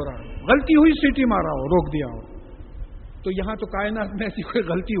یا نہیں ہو رہا، غلطی ہوئی سیٹی مارا ہو، روک دیا ہو۔ تو یہاں تو کائنات میں ایسی کوئی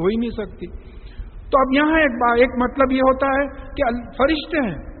غلطی ہو ہی نہیں سکتی۔ تو اب یہاں ایک مطلب یہ ہوتا ہے کہ فرشتے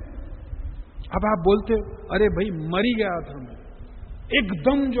ہیں۔ اب آپ بولتے ارے بھائی مری گیا تھا میں، ایک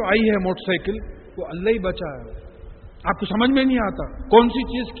دم جو آئی ہے موٹر سائیکل وہ اللہ ہی بچا ہے، آپ کو سمجھ میں نہیں آتا کون سی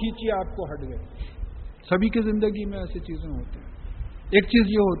چیز کھینچی آپ کو ہٹ گئی۔ سبھی کی زندگی میں ایسی چیزیں ہوتی ہیں۔ ایک چیز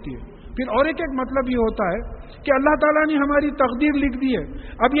یہ ہوتی ہے، پھر اور ایک مطلب یہ ہوتا ہے کہ اللہ تعالیٰ نے ہماری تقدیر لکھ دی ہے۔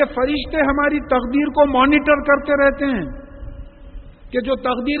 اب یہ فرشتے ہماری تقدیر کو مانیٹر کرتے رہتے ہیں کہ جو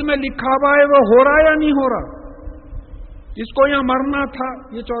تقدیر میں لکھا ہوا ہے وہ ہو رہا یا نہیں ہو رہا۔ اس کو یہاں مرنا تھا،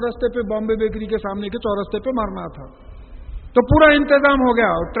 یہ چورستے پہ بامبے بیکری کے سامنے کے چورستے پہ مرنا تھا، تو پورا انتظام ہو گیا،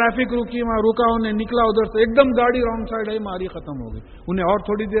 ٹریفک رکی، وہاں رکا، انہیں نکلا ادھر سے، ایک دم گاڑی رانگ سائڈ آئی، ماری ختم ہو گئی۔ انہیں اور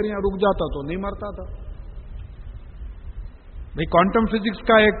تھوڑی دیر یہاں رک جاتا تو نہیں مرتا تھا۔ بھائی کوانٹم فزکس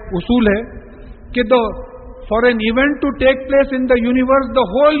کا ایک اصول ہے کہ for an event to take place in the universe, the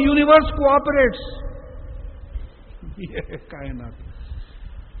whole universe cooperates. یہ کائنات،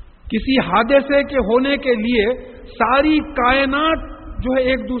 کسی حادثے کے ہونے کے لیے ساری کائنات جو ہے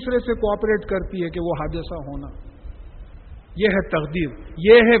ایک دوسرے سے کوآپریٹ کرتی ہے کہ وہ حادثہ ہونا۔ یہ ہے تقدیر،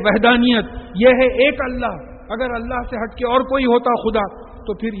 یہ ہے وحدانیت، یہ ہے ایک اللہ۔ اگر اللہ سے ہٹ کے اور کوئی ہوتا خدا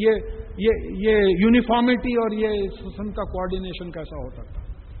تو پھر یہ یونیفارمٹی اور یہ سسٹم کا کوآرڈینیشن کیسا ہو سکتا؟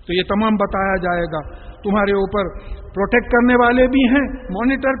 تو یہ تمام بتایا جائے گا۔ تمہارے اوپر پروٹیکٹ کرنے والے بھی ہیں،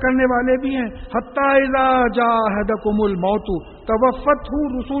 مانیٹر کرنے والے بھی ہیں۔ حتی اذا جاء احدکم الموت توفتہ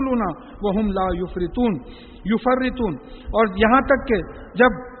رسولنا وہم لا یفرطون، اور یہاں تک کہ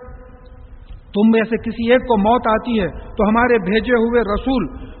جب تم میں سے کسی ایک کو موت آتی ہے تو ہمارے بھیجے ہوئے رسول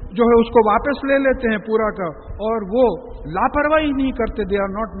جو ہے اس کو واپس لے لیتے ہیں پورا کا، اور وہ لاپرواہی نہیں کرتے، دے آر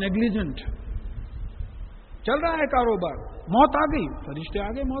ناٹ نیگلیجنٹ۔ چل رہا ہے کاروبار، موت آ گئی، فرشتے آ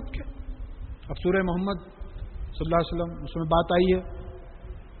گئے موت کے۔ اب سورہ محمد صلی اللہ علیہ وسلم اس میں بات آئی ہے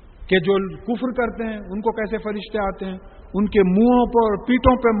کہ جو کفر کرتے ہیں ان کو کیسے فرشتے آتے ہیں، ان کے منہوں پر اور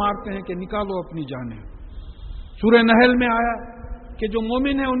پیٹوں پہ مارتے ہیں کہ نکالو اپنی جانیں۔ سورہ نحل میں آیا کہ جو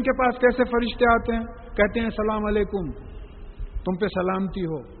مومن ہیں ان کے پاس کیسے فرشتے آتے ہیں، کہتے ہیں السلام علیکم، تم پہ سلامتی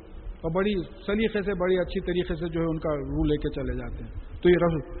ہو، اور بڑی سلیقے سے، بڑی اچھی طریقے سے جو ہے ان کا روح لے کے چلے جاتے ہیں۔ تو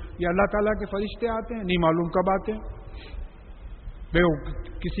یہ اللہ تعالیٰ کے فرشتے آتے ہیں، نہیں معلوم کب آتے ہیں۔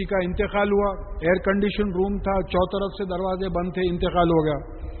 کسی کا انتقال ہوا، ایئر کنڈیشن روم تھا، چوطرف سے دروازے بند تھے، انتقال ہو گیا۔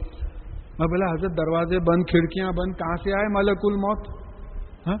 میں بولا حضرت دروازے بند، کھڑکیاں بند، کہاں سے آئے ملک الموت؟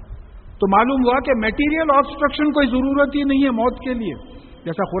 تو معلوم ہوا کہ میٹیریل آبسٹرکشن کوئی ضرورت ہی نہیں ہے موت کے لیے۔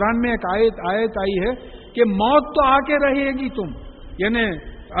 جیسا قرآن میں ایک آیت آئی ہے کہ موت تو آ کے رہے گی، تم یعنی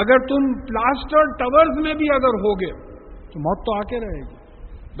اگر تم پلاسٹر ٹاورز میں بھی اگر ہوگے تو موت تو آ کے رہے گی۔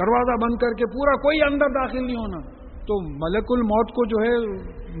 دروازہ بند کر کے پورا کوئی اندر داخل نہیں ہونا، تو ملک الموت کو جو ہے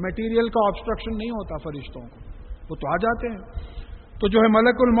میٹیریل کا آبسٹرکشن نہیں ہوتا، فرشتوں کو وہ تو آ جاتے ہیں۔ تو جو ہے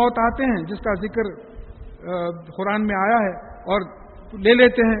ملک الموت آتے ہیں جس کا ذکر قرآن میں آیا ہے، اور لے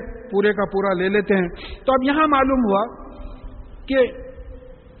لیتے ہیں، پورے کا پورا لے لیتے ہیں۔ تو اب یہاں معلوم ہوا کہ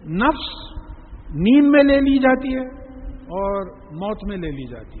نفس نیند میں لے لی جاتی ہے اور موت میں لے لی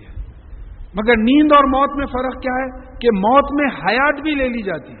جاتی ہے، مگر نیند اور موت میں فرق کیا ہے کہ موت میں حیات بھی لے لی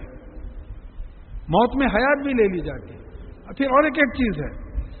جاتی ہے، موت میں حیات بھی لے لی جاتی ہے۔ پھر اور ایک چیز ہے،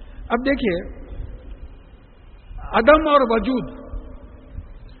 اب دیکھیے عدم اور وجود،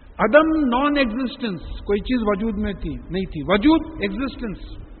 عدم نان ایگزسٹنس، کوئی چیز وجود میں تھی نہیں تھی، وجود ایگزسٹنس۔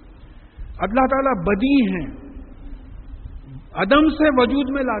 اللہ تعالیٰ بدیع ہیں، عدم سے وجود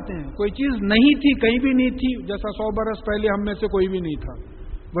میں لاتے ہیں. کوئی چیز نہیں تھی، کہیں بھی نہیں تھی، جیسا 100 برس پہلے ہم میں سے کوئی بھی نہیں تھا،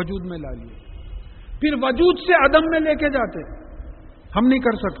 وجود میں لا لیے. پھر وجود سے عدم میں لے کے جاتے. ہم نہیں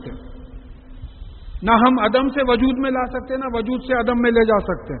کر سکتے. نہ ہم عدم سے وجود میں لا سکتے، نہ وجود سے عدم میں لے جا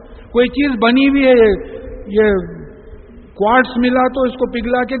سکتے. کوئی چیز بنی ہوئی ہے، یہ کوارٹز ملا تو اس کو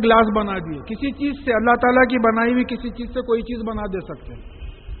پگھلا کے گلاس بنا دیے. کسی چیز سے، اللہ تعالیٰ کی بنائی ہوئی کسی چیز سے کوئی چیز بنا دے سکتے.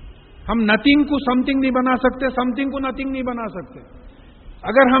 ہم نتھنگ کو سم تھنگ نہیں بنا سکتے، سم تھنگ کو نتھنگ نہیں بنا سکتے.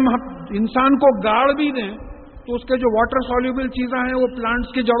 اگر ہم انسان کو گاڑ بھی دیں تو اس کے جو واٹر سالوبل چیزیں ہیں وہ پلانٹس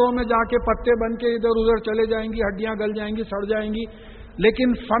کی جڑوں میں جا کے پتے بن کے ادھر ادھر چلے جائیں گی، ہڈیاں گل جائیں گی، سڑ جائیں گی، لیکن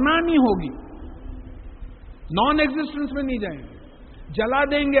فنا نہیں ہوگی، نان ایگزسٹنس میں نہیں جائیں گے. جلا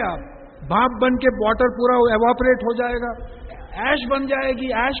دیں گے آپ، بھاپ بن کے واٹر پورا ایواپریٹ ہو جائے گا، ایش بن جائے گی.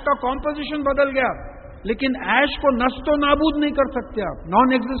 ایش کا کمپوزیشن بدل گیا، لیکن ایش کو نست و نابود نہیں کر سکتے آپ،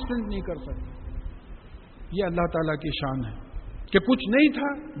 نان ایگزسٹنٹ نہیں کر سکتے. یہ اللہ تعالیٰ کی شان ہے کہ کچھ نہیں تھا،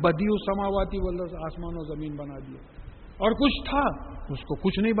 بدیع السماواتی والارض، آسمان و زمین بنا دیے، اور کچھ تھا اس کو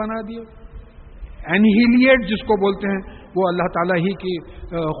کچھ نہیں بنا دیے. انہیلیٹ جس کو بولتے ہیں وہ اللہ تعالیٰ ہی کی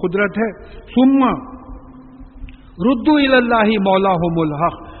قدرت ہے. ثم ردوا الی اللہ مولاہم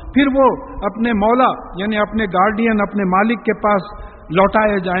الحق، پھر وہ اپنے مولا یعنی اپنے گارڈین، اپنے مالک کے پاس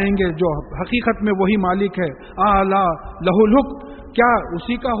لوٹائے جائیں گے جو حقیقت میں وہی مالک ہے. اعلی لہ الحکم، کیا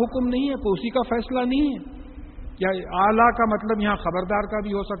اسی کا حکم نہیں ہے، کوئی اسی کا فیصلہ نہیں ہے؟ یا اعلیٰ کا مطلب یہاں خبردار کا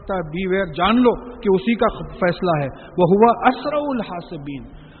بھی ہو سکتا ہے، بی ویئر، جان لو کہ اسی کا فیصلہ ہے. وہو اسرع الحاسبین،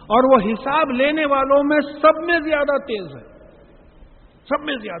 اور وہ حساب لینے والوں میں سب میں زیادہ تیز ہے، سب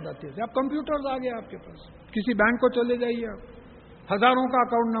میں زیادہ تیز ہے. اب کمپیوٹرز آ گئے آپ کے پاس، کسی بینک کو چلے جائیے، آپ ہزاروں کا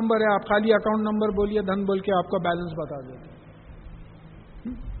اکاؤنٹ نمبر ہے، آپ خالی اکاؤنٹ نمبر بولیے، دھن بول کے آپ کا بیلنس بتا دیتے.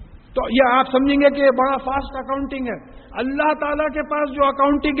 تو یہ آپ سمجھیں گے کہ یہ بڑا فاسٹ اکاؤنٹنگ ہے. اللہ تعالیٰ کے پاس جو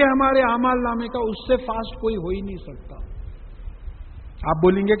اکاؤنٹنگ ہے ہمارے اعمال نامے کا، اس سے فاسٹ کوئی ہو ہی نہیں سکتا. آپ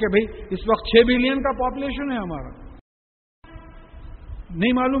بولیں گے کہ بھئی اس وقت 6 بلین کا پاپولیشن ہے ہمارا،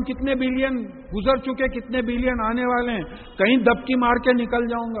 نہیں معلوم کتنے بلین گزر چکے، کتنے بلین آنے والے ہیں، کہیں دبکی مار کے نکل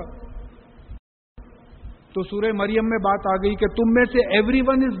جاؤں گا. تو سورہ مریم میں بات آ گئی کہ تم میں سے ایوری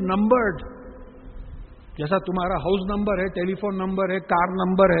ون از نمبرڈ. جیسا تمہارا ہاؤس نمبر ہے، ٹیلی فون نمبر ہے، کار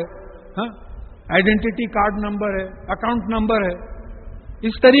نمبر ہے، ہاں، آئیڈینٹی کارڈ نمبر ہے، اکاؤنٹ نمبر ہے،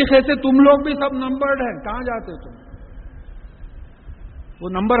 اس طریقے سے تم لوگ بھی سب نمبرڈ ہیں. کہاں جاتے تم؟ وہ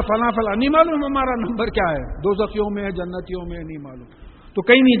نمبر فلاں فلاں نہیں معلوم ہمارا نمبر کیا ہے، دوزخیوں میں ہے، جنتیوں میں ہے، نہیں معلوم، تو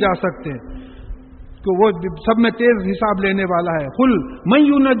کہیں نہیں جا سکتے. تو وہ سب میں تیز حساب لینے والا ہے. قل من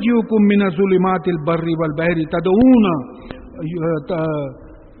ينجيكم من الظلمات البر والبحر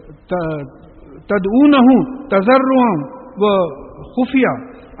تدعونه تضرعا وخفيا.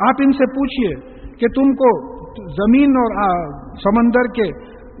 آپ ان سے پوچھئے کہ تم کو زمین اور سمندر کے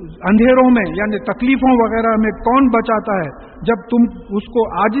اندھیروں میں یعنی تکلیفوں وغیرہ میں کون بچاتا ہے جب تم اس کو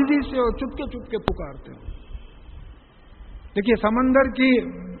عاجزی سے اور چپکے چپکے پکارتے ہو. دیکھیے سمندر کی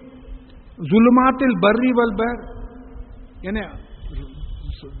ظلمات البری والبحر یعنی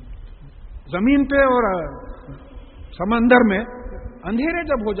زمین پہ اور سمندر میں اندھیرے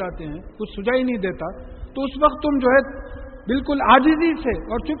جب ہو جاتے ہیں، کچھ سجائی نہیں دیتا، تو اس وقت تم جو ہے بالکل عاجزی سے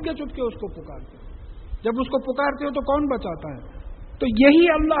اور چپکے چپکے اس کو پکارتے ہو. جب اس کو پکارتے ہو تو کون بچاتا ہے؟ تو یہی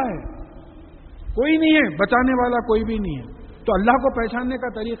اللہ ہے، کوئی نہیں ہے بچانے والا، کوئی بھی نہیں ہے. تو اللہ کو پہچاننے کا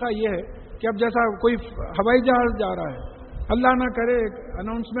طریقہ یہ ہے کہ اب جیسا کوئی ہوائی جہاز جا رہا ہے، اللہ نہ کرے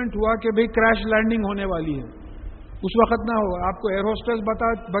اناؤنسمنٹ ہوا کہ بھئی کریش لینڈنگ ہونے والی ہے، اس وقت نہ ہو آپ کو ایئر ہوسٹس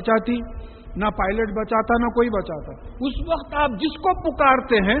بچاتی، نہ پائلٹ بچاتا، نہ کوئی بچاتا. اس وقت آپ جس کو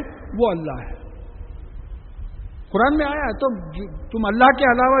پکارتے ہیں وہ اللہ ہے. قرآن میں آیا ہے تو تم اللہ کے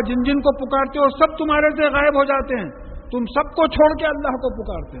علاوہ جن جن کو پکارتے ہو سب تمہارے سے غائب ہو جاتے ہیں، تم سب کو چھوڑ کے اللہ کو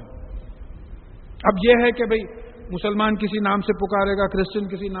پکارتے ہیں. اب یہ ہے کہ بھئی مسلمان کسی نام سے پکارے گا، کرسچن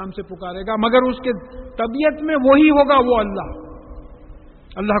کسی نام سے پکارے گا، مگر اس کے طبیعت میں وہی ہوگا، وہ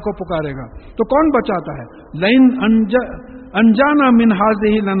اللہ کو پکارے گا. تو کون بچاتا ہے؟ لئن انجانا من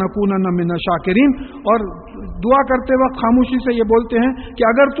ہذہ لنکونن من الشاکرین. اور دعا کرتے وقت خاموشی سے یہ بولتے ہیں کہ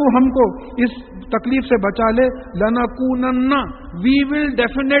اگر تو ہم کو اس تکلیف سے بچا لے، لنکونن، وی ول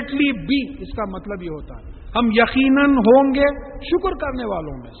ڈیفینیٹلی بی، اس کا مطلب یہ ہوتا ہے ہم یقیناً ہوں گے شکر کرنے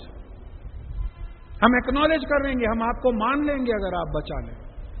والوں میں سے. ہم ایکنالج کر لیں گے، ہم آپ کو مان لیں گے اگر آپ بچا لیں.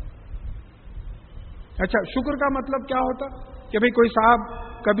 اچھا، شکر کا مطلب کیا ہوتا کہ بھئی کوئی صاحب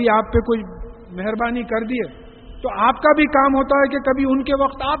کبھی آپ پہ کوئی مہربانی کر دیے تو آپ کا بھی کام ہوتا ہے کہ کبھی ان کے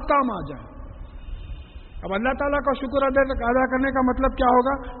وقت آپ کام آ جائیں. اب اللہ تعالیٰ کا شکر ادا کرنے کا مطلب کیا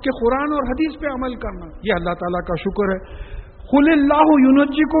ہوگا کہ قرآن اور حدیث پہ عمل کرنا، یہ اللہ تعالیٰ کا شکر ہے. قل اللہ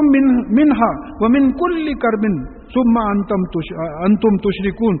ینجیکم منہا ومن کل کرب ثم انتم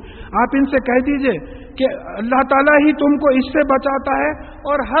تشرکون، آپ ان سے کہہ دیجئے کہ اللہ تعالیٰ ہی تم کو اس سے بچاتا ہے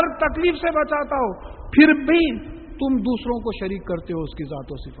اور ہر تکلیف سے بچاتا ہو، پھر بھی تم دوسروں کو شریک کرتے ہو اس کی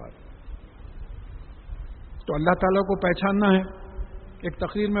ذات و صفات۔ تو اللہ تعالیٰ کو پہچاننا ہے۔ ایک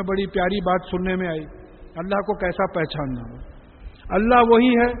تقریر میں بڑی پیاری بات سننے میں آئی، اللہ کو کیسا پہچاننا ہے؟ اللہ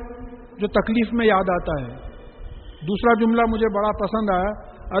وہی ہے جو تکلیف میں یاد آتا ہے۔ دوسرا جملہ مجھے بڑا پسند آیا،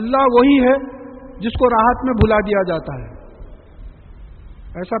 اللہ وہی ہے جس کو راحت میں بھلا دیا جاتا ہے۔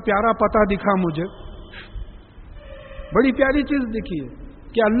 ایسا پیارا پتہ دکھا مجھے، بڑی پیاری چیز دکھی ہے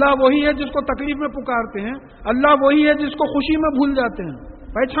کہ اللہ وہی ہے جس کو تکلیف میں پکارتے ہیں، اللہ وہی ہے جس کو خوشی میں بھول جاتے ہیں۔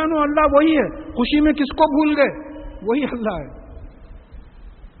 پہچانو اللہ وہی ہے، خوشی میں کس کو بھول گئے؟ وہی اللہ ہے۔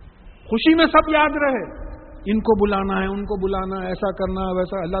 خوشی میں سب یاد رہے، ان کو بلانا ہے، ان کو بلانا ہے، ایسا کرنا ہے،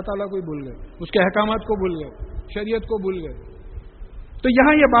 ویسا، اللہ تعالیٰ کو ہی بھول گئے، اس کے احکامات کو بھول گئے، شریعت کو بھول گئے۔ تو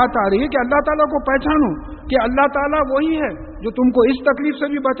یہاں یہ بات آ رہی ہے کہ اللہ تعالیٰ کو پہچانو کہ اللہ تعالیٰ وہی ہے جو تم کو اس تکلیف سے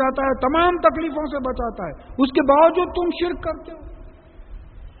بھی بچاتا ہے، تمام تکلیفوں سے بچاتا ہے، اس کے باوجود تم شرک کرتے ہو۔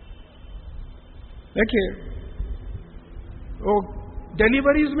 دیکھیے وہ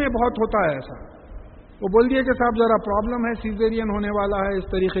ڈیلیوریز میں بہت ہوتا ہے ایسا، وہ بول دیے کہ صاحب ذرا پرابلم ہے، سیزیرین ہونے والا ہے، اس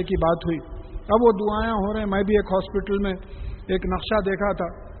طریقے کی بات ہوئی۔ اب وہ دعائیں ہو رہے ہیں۔ میں بھی ایک ہاسپٹل میں ایک نقشہ دیکھا تھا،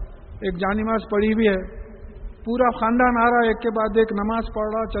 ایک جانماز پڑھی ہوئی ہے، پورا خاندان آ رہا ہے، ایک کے بعد ایک نماز پڑھ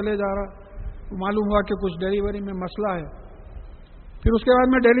رہا چلے جا رہا۔ معلوم ہوا کہ کچھ ڈیلیوری میں مسئلہ ہے۔ پھر اس کے بعد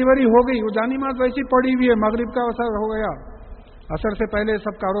میں ڈیلیوری ہو گئی، وہ جانماز ویسی پڑھی ہوئی ہے، مغرب کا اثر ہو گیا، اثر سے پہلے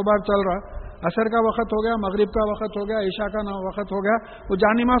سب کاروبار چل رہا، عصر کا وقت ہو گیا، مغرب کا وقت ہو گیا، عشاء کا وقت ہو گیا، وہ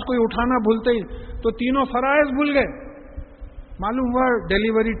جانماز کوئی اٹھانا بھولتے ہی تو تینوں فرائض بھول گئے۔ معلوم ہوا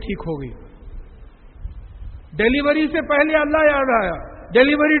ڈیلیوری ٹھیک ہو گئی۔ ڈیلیوری سے پہلے اللہ یاد آیا،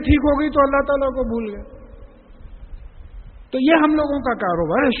 ڈیلیوری ٹھیک ہو گئی تو اللہ تعالیٰ کو بھول گئے۔ تو یہ ہم لوگوں کا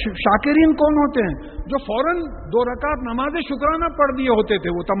کاروبار ہے۔ شاکرین کون ہوتے ہیں؟ جو فوراً 2 رکعت نماز شکرانہ پڑھ دیے ہوتے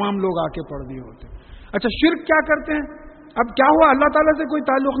تھے، وہ تمام لوگ آ کے پڑھ دیے ہوتے۔ اچھا شرک کیا کرتے ہیں؟ اب کیا ہوا؟ اللہ تعالیٰ سے کوئی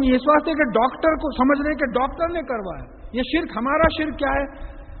تعلق نہیں، اس واسطے کہ ڈاکٹر کو سمجھ رہے کہ ڈاکٹر نے کروایا۔ یہ شرک، ہمارا شرک کیا ہے؟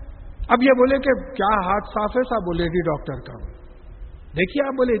 اب یہ بولے کہ کیا ہاتھ صاف ہے، صاحب بولے گی ڈاکٹر کا۔ دیکھیے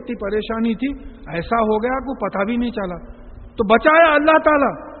آپ بولے اتنی پریشانی تھی، ایسا ہو گیا کو پتہ بھی نہیں چلا، تو بچایا اللہ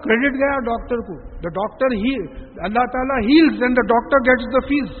تعالیٰ، کریڈٹ گیا ڈاکٹر کو۔ دا ڈاکٹر ہی، اللہ تعالیٰ heals and the doctor gets the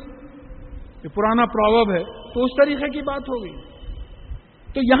fees, یہ پرانا پروورب ہے۔ تو اس طریقے کی بات ہو گئی۔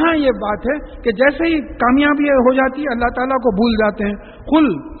 تو یہاں یہ بات ہے کہ جیسے ہی کامیابی ہو جاتی ہے اللہ تعالیٰ کو بھول جاتے ہیں۔ قل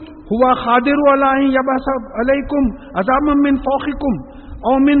ہوا قادر علی ان یبعث علیکم عذابا من فوقکم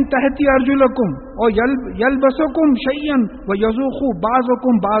او من تحت ارجلکم او یلبسکم شیئا ویذوق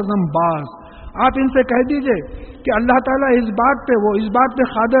بعضکم بعضا بعض۔ آپ ان سے کہہ دیجئے کہ اللہ تعالیٰ اس بات پہ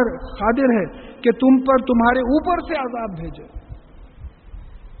قادر ہے کہ تم پر تمہارے اوپر سے عذاب بھیجے۔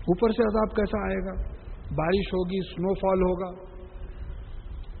 اوپر سے عذاب کیسا آئے گا؟ بارش ہوگی، سنو فال ہوگا،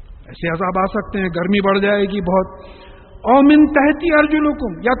 ایسے عذاب آ سکتے ہیں، گرمی بڑھ جائے گی بہت۔ او من تحت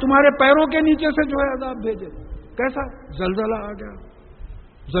ارجلکم، یا تمہارے پیروں کے نیچے سے جو ہے عذاب بھیجے۔ کیسا؟ زلزلہ آ گیا،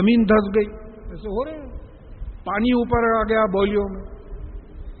 زمین دھس گئی، ایسے ہو رہے ہیں، پانی اوپر آ گیا بولیوں میں۔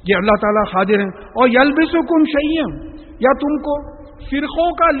 یہ اللہ تعالیٰ قادر ہیں۔ اور یلبسکم شیئا، یا تم کو فرقوں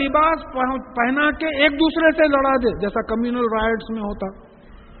کا لباس پہنا کے ایک دوسرے سے لڑا دے، جیسا کمیونل رائٹس میں ہوتا،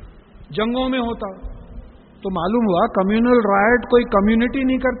 جنگوں میں ہوتا۔ تو معلوم ہوا کمیونل رائٹ کوئی کمیونٹی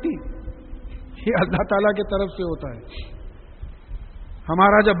نہیں کرتی، یہ اللہ تعالیٰ کی طرف سے ہوتا ہے۔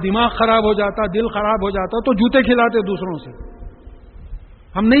 ہمارا جب دماغ خراب ہو جاتا، دل خراب ہو جاتا تو جوتے کھلاتے دوسروں سے،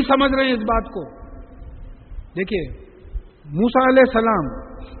 ہم نہیں سمجھ رہے ہیں اس بات کو۔ دیکھیے موسیٰ علیہ السلام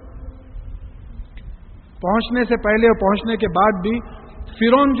پہنچنے سے پہلے اور پہنچنے کے بعد بھی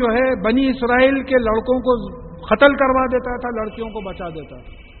فرعون جو ہے بنی اسرائیل کے لڑکوں کو قتل کروا دیتا تھا، لڑکیوں کو بچا دیتا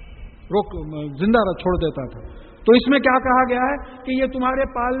تھا، زندہ چھوڑ دیتا تھا۔ تو اس میں کیا کہا گیا ہے کہ یہ تمہارے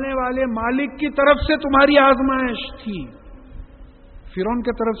پالنے والے مالک کی طرف سے تمہاری آزمائش تھی۔ فرعون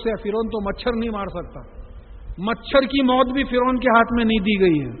کی طرف سے، فرعون تو مچھر نہیں مار سکتا، مچھر کی موت بھی فرعون کے ہاتھ میں نہیں دی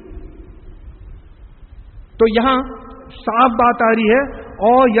گئی ہے۔ تو یہاں صاف بات آ رہی ہے،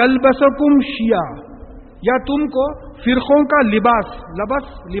 اور یلبسکم شیعا، یا تم کو فرقوں کا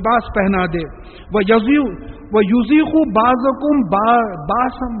لباس پہنا دے، وَيُذِيقُ بَعْضَكُمْ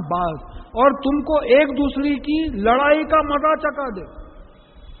بَأْسًا بَعْضٍ، اور تم کو ایک دوسرے کی لڑائی کا مزہ چکھا دے۔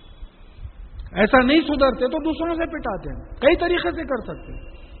 ایسا نہیں سدھرتے تو دوسروں سے پٹاتے ہیں، کئی طریقے سے کر سکتے،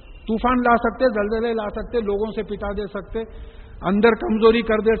 طوفان لا سکتے، زلزلے لا سکتے، لوگوں سے پٹا دے سکتے، اندر کمزوری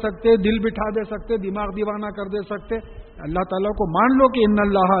کر دے سکتے، دل بٹھا دے سکتے، دماغ دیوانہ کر دے سکتے۔ اللہ تعالیٰ کو مان لو کہ ان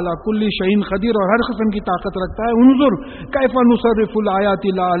اللہ علی کل شیء قدیر، اور ہر قسم کی طاقت رکھتا ہے۔ انظر کیف نصرف الآیات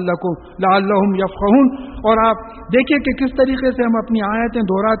لعلہم یفقہون، اور آپ دیکھیں کہ کس طریقے سے ہم اپنی آیتیں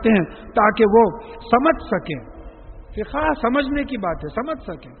دہراتے ہیں تاکہ وہ سمجھ سکیں۔ فقہ سمجھنے کی بات ہے، سمجھ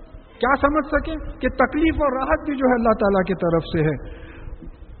سکیں. کیا سمجھ سکیں؟ کہ تکلیف اور راحت بھی جو ہے اللہ تعالیٰ کی طرف سے ہے.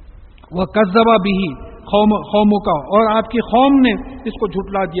 وَكَذَّبَ بِهِ قَوْمُكَ، اور آپ کی قوم نے اس کو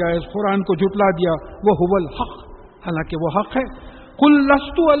جھٹلا دیا ہے، اس قرآن کو جھٹلا دیا. وَهُوَ الْحَقُّ، حالانکہ وہ حق ہے. قُلْ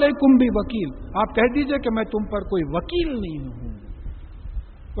لَسْتُ عَلَيْكُمْ بِوَكِيلٍ، آپ کہہ دیجئے کہ میں تم پر کوئی وکیل نہیں ہوں.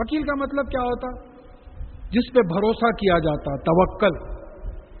 وکیل کا مطلب کیا ہوتا؟ جس پہ بھروسہ کیا جاتا، توکل.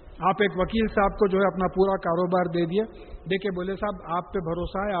 آپ ایک وکیل صاحب کو جو ہے اپنا پورا کاروبار دے دیا، دیکھے بولے صاحب آپ پہ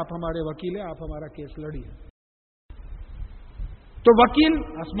بھروسہ ہے، آپ ہمارے وکیل ہیں، آپ ہمارا کیس لڑیے. تو وکیل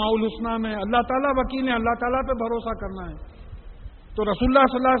اسماء الحسنی میں اللہ تعالیٰ وکیل ہیں، اللہ تعالیٰ پہ بھروسہ کرنا ہے. تو رسول اللہ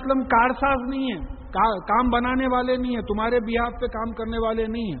صلی اللہ علیہ وسلم کارساز نہیں ہیں، کام بنانے والے نہیں ہیں، تمہارے بیہاف پہ کام کرنے والے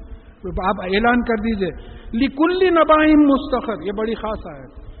نہیں ہیں. تو آپ اعلان کر دیجئے لِكُلِّ نَبَأٍ مُسْتَقَرٌ، یہ بڑی خاص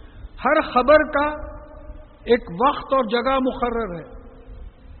آیت. ہر خبر کا ایک وقت اور جگہ مقرر ہے.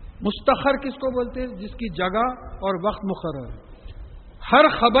 مستخر کس کو بولتے ہیں؟ جس کی جگہ اور وقت مقرر ہے.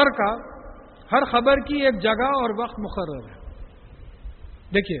 ہر خبر کی ایک جگہ اور وقت مقرر ہے.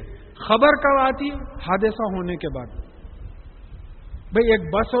 دیکھیے خبر کب آتی؟ حادثہ ہونے کے بعد. بھئی ایک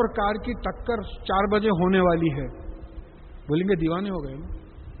بس اور کار کی ٹکر 4 بجے ہونے والی ہے، بولیں گے دیوانے ہو گئے نا،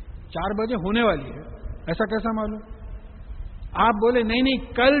 4 بجے ہونے والی ہے، ایسا کیسا معلوم؟ آپ بولے نہیں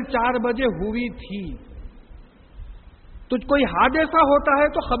کل 4 بجے ہوئی تھی. تو کوئی حادثہ ہوتا ہے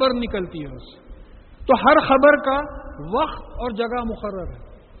تو خبر نکلتی ہے اس سے. تو ہر خبر کا وقت اور جگہ مقرر ہے.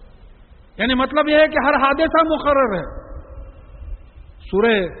 یعنی مطلب یہ ہے کہ ہر حادثہ مقرر ہے.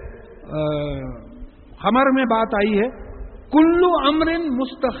 سورہ قمر میں بات آئی ہے کل امر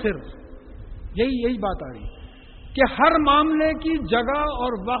مستخر، یہی بات آ رہی ہے کہ ہر معاملے کی جگہ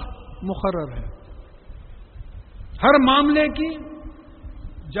اور وقت مقرر ہے. ہر معاملے کی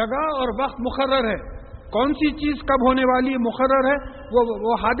جگہ اور وقت مقرر ہے. کون سی چیز کب ہونے والی مقرر ہے.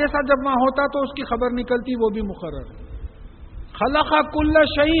 وہ حادثہ جب وہاں ہوتا تو اس کی خبر نکلتی، وہ بھی مقرر ہے. خلق کل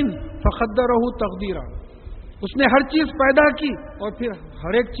شیء فقدرہ تقدیرا، اس نے ہر چیز پیدا کی اور پھر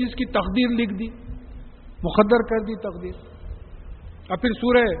ہر ایک چیز کی تقدیر لکھ دی، مقدر کر دی تقدیر. اور پھر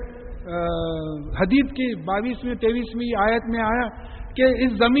سورہ حدید کی 22ویں 23ویں آیت میں آیا کہ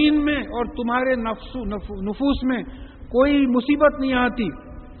اس زمین میں اور تمہارے نفوس میں کوئی مصیبت نہیں آتی،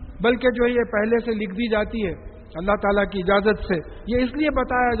 بلکہ جو ہے یہ پہلے سے لکھ دی جاتی ہے اللہ تعالیٰ کی اجازت سے. یہ اس لیے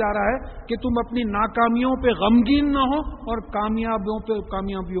بتایا جا رہا ہے کہ تم اپنی ناکامیوں پہ غمگین نہ ہو اور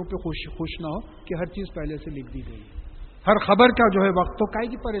کامیابیوں پہ خوش نہ ہو کہ ہر چیز پہلے سے لکھ دی گئی. ہر خبر کا جو ہے وقت تو کائے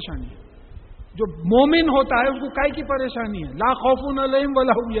کی پریشانی ہے. جو مومن ہوتا ہے اس کو کائے کی پریشانی ہے. لا خوف علیہم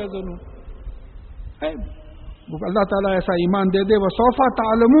ولا هم یحزنون. اللہ تعالیٰ ایسا ایمان دے دے. وسوف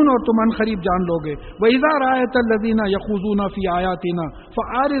تعلمون، اور تم ان قریب جان لو گے. وَإِذَا رَأَيْتَ الَّذِينَ يَخُوضُونَ فِي آيَاتِنَا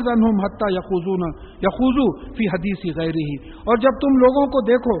فَأَعْرِضْ عَنْهُمْ حَتَّى يَخُوضُوا فِي حَدِيثٍ غَيْرِهِ. اور جب تم لوگوں کو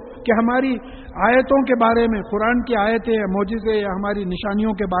دیکھو کہ ہماری آیتوں کے بارے میں، قرآن کی آیتیں یا معجزے یا ہماری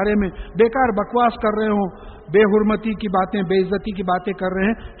نشانیوں کے بارے میں بیکار بکواس کر رہے ہوں، بے حرمتی کی باتیں، بے عزتی کی باتیں کر رہے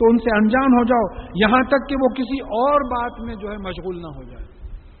ہیں، تو ان سے انجان ہو جاؤ یہاں تک کہ وہ کسی اور بات میں جو ہے مشغول نہ ہو جائے.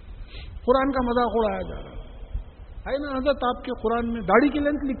 قرآن کا مذاق اڑایا جا رہا ہے نا حضرت. آپ کے قرآن میں داڑھی کی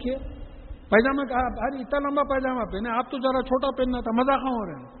لینتھ لکھی ہے، پیجامہ کا اتنا لمبا پیجامہ پہنے، آپ تو ذرا چھوٹا پہننا تھا. مذاق ہو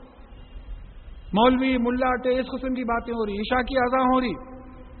رہے ہیں، مولوی ملا اٹے اس قسم کی باتیں ہو رہی. عشاء کی اذان ہو رہی،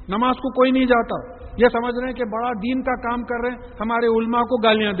 نماز کو کوئی نہیں جاتا، یہ سمجھ رہے ہیں کہ بڑا دین کا کام کر رہے ہیں، ہمارے علماء کو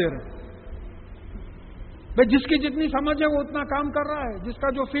گالیاں دے رہے ہیں. بھائی جس کی جتنی سمجھ ہے وہ اتنا کام کر رہا ہے، جس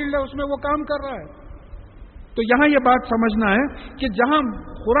کا جو فیلڈ ہے اس میں وہ کام کر رہا ہے. تو یہاں یہ بات سمجھنا ہے کہ جہاں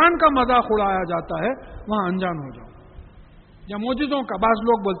قرآن کا مذاق اڑایا جاتا ہے وہاں انجان ہو جاؤ. یا معجزوں کا، بعض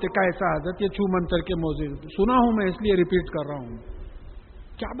لوگ بولتے کیسا حضرت یہ چھو منتر کے معجزے سنا ہوں میں اس لیے ریپیٹ کر رہا ہوں.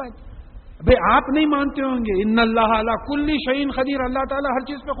 کیا بات بھائی آپ نہیں مانتے ہوں گے. ان اللہ علی کل شیء قدیر، اللہ تعالیٰ ہر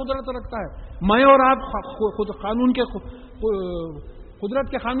چیز پہ قدرت رکھتا ہے. میں اور آپ خود قانون کے قدرت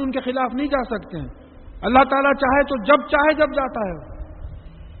کے قانون کے خلاف نہیں جا سکتے ہیں. اللہ تعالیٰ چاہے تو جب چاہے جب جاتا ہے،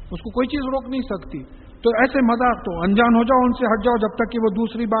 اس کو کوئی چیز روک نہیں سکتی. تو ایسے مذاق تو انجان ہو جاؤ، ان سے ہٹ جاؤ جب تک کہ وہ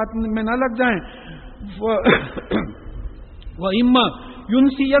دوسری بات میں نہ لگ جائیں. وَإِمَّا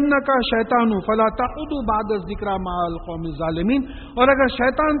يُنْسِيَنَّكَ الشَّيْطَانُ فَلَا تَقْعُدْ بَعْدَ الذِّكْرَىٰ مَعَ الْقَوْمِ الظَّالِمِينَ. اور اگر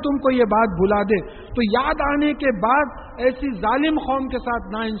شیطان تم کو یہ بات بھلا دے تو یاد آنے کے بعد ایسی ظالم قوم کے ساتھ،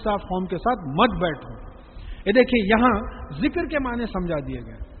 نا انصاف قوم کے ساتھ مت بیٹھو. یہ دیکھیے یہاں ذکر کے معنی سمجھا دیے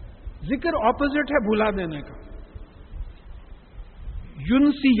گئے. ذکر اپوزٹ ہے بھلا دینے کا.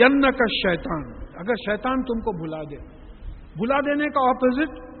 يُنْسِيَنَّكَ الشَّيْطَانُ، اگر شیطان تم کو بھلا دے، بھلا دینے کا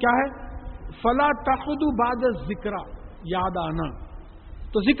اپوزٹ کیا ہے؟ فَلَا تَقْعُدْ بَعْدَ الذِّكْرَىٰ، یاد آنا.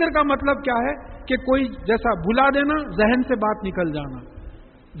 تو ذکر کا مطلب کیا ہے کہ کوئی جیسا بھلا دینا، ذہن سے بات نکل جانا.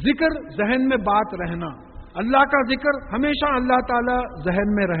 ذکر ذہن میں بات رہنا، اللہ کا ذکر ہمیشہ اللہ تعالی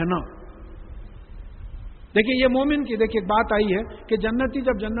ذہن میں رہنا. دیکھیے یہ مومن کی دیکھیے بات آئی ہے کہ جنتی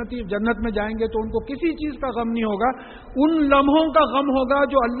جب جنت میں جائیں گے تو ان کو کسی چیز کا غم نہیں ہوگا، ان لمحوں کا غم ہوگا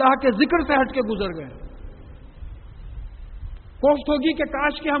جو اللہ کے ذکر سے ہٹ کے گزر گئے. کوشش ہوگی کہ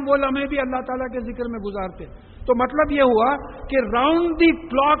کاش کہ ہم وہ لمحے بھی اللہ تعالیٰ کے ذکر میں گزارتے. تو مطلب یہ ہوا کہ راؤنڈ دی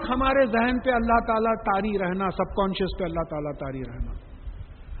کلاک ہمارے ذہن پہ اللہ تعالیٰ طاری رہنا، سب کانشیس پہ اللہ تعالیٰ طاری رہنا.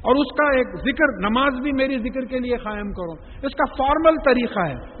 اور اس کا ایک ذکر، نماز بھی میری ذکر کے لیے قائم کرو، اس کا فارمل طریقہ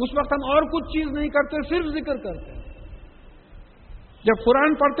ہے. اس وقت ہم اور کچھ چیز نہیں کرتے، صرف ذکر کرتے. جب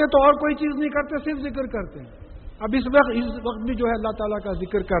قرآن پڑھتے تو اور کوئی چیز نہیں کرتے، صرف ذکر کرتے. اب اس وقت بھی جو ہے اللہ تعالیٰ کا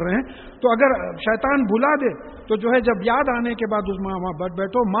ذکر کر رہے ہیں. تو اگر شیطان بلا دے تو جو ہے جب یاد آنے کے بعد اس وہاں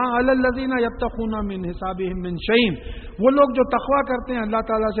بیٹھو. ما علی الذین یتقون من حسابہم من شیء، وہ لوگ جو تقویٰ کرتے ہیں، اللہ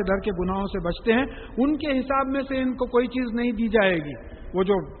تعالیٰ سے ڈر کے گناہوں سے بچتے ہیں، ان کے حساب میں سے ان کو کوئی چیز نہیں دی جائے گی، وہ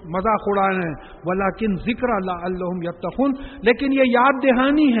جو مذاق اڑا رہے ہیں. ولیکن ذکر لعلہم یتقون، لیکن یہ یاد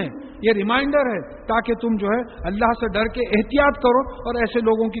دہانی ہے، یہ ریمائنڈر ہے تاکہ تم جو ہے اللہ سے ڈر کے احتیاط کرو اور ایسے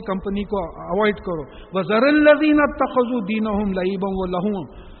لوگوں کی کمپنی کو اوائڈ کرو. وَذَرِ الَّذِينَ اتَّخَذُوا دِينَهُمْ لَعِبًا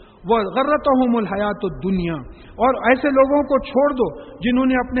وَلَهْوًا وَغَرَّتْهُمُ الْحَيَاةُ الدُّنْيَا، اور ایسے لوگوں کو چھوڑ دو جنہوں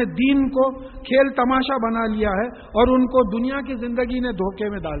نے اپنے دین کو کھیل تماشا بنا لیا ہے اور ان کو دنیا کی زندگی نے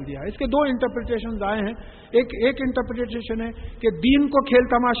دھوکے میں ڈال دیا. اس کے دو انٹرپریٹیشنز آئے ہیں. ایک انٹرپریٹیشن ہے کہ دین کو کھیل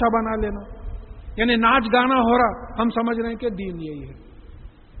تماشا بنا لینا، یعنی ناچ گانا ہو رہا، ہم سمجھ رہے ہیں کہ دین یہی ہے.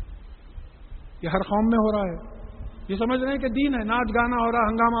 یہ ہر قوم میں ہو رہا ہے. یہ سمجھ رہے ہیں کہ دین ہے، ناچ گانا ہو رہا،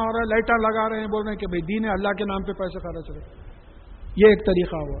 ہنگامہ ہو رہا ہے، لائٹر لگا رہے ہیں، بول رہے ہیں کہ بھئی دین ہے، اللہ کے نام پہ پیسے خرچ رہے. یہ ایک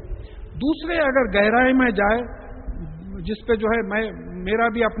طریقہ ہوا. دوسرے اگر گہرائی میں جائے، جس پہ جو ہے میرا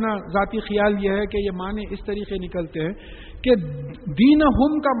بھی اپنا ذاتی خیال یہ ہے کہ یہ معنی اس طریقے نکلتے ہیں کہ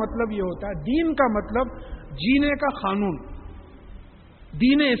دینہم کا مطلب یہ ہوتا ہے، دین کا مطلب جینے کا قانون،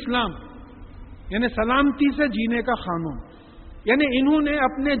 دین اسلام یعنی سلامتی سے جینے کا قانون. یعنی انہوں نے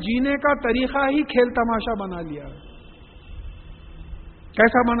اپنے جینے کا طریقہ ہی کھیل تماشا بنا لیا ہے.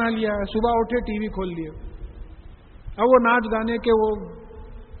 کیسا بنا لیا ہے؟ صبح اٹھے ٹی وی کھول لیے، اب وہ ناچ گانے کے وہ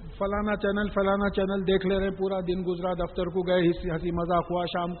فلانا چینل دیکھ لے رہے، پورا دن گزرا، دفتر کو گئے، ہنسی مذاق ہوا،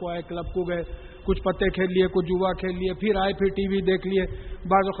 شام کو آئے، کلب کو گئے، کچھ پتے کھیل لیے، کچھ جوا کھیل لیے، پھر آئے، پھر ٹی وی دیکھ لیے،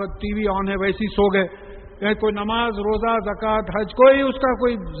 بعض وقت ٹی وی آن ہے ویسی سو گئے. کوئی نماز، روزہ، زکوٰۃ، حج، کوئی اس کا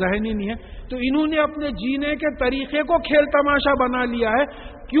کوئی ذہن ہی نہیں ہے. تو انہوں نے اپنے جینے کے طریقے کو کھیل تماشا بنا لیا ہے،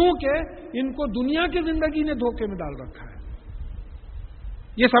 کیونکہ ان کو دنیا کی زندگی نے دھوکے میں ڈال رکھا ہے.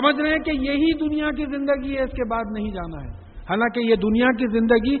 یہ سمجھ رہے ہیں کہ یہی دنیا کی زندگی ہے، اس کے بعد نہیں جانا ہے. حالانکہ یہ دنیا کی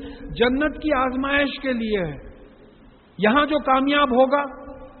زندگی جنت کی آزمائش کے لیے ہے. یہاں جو کامیاب ہوگا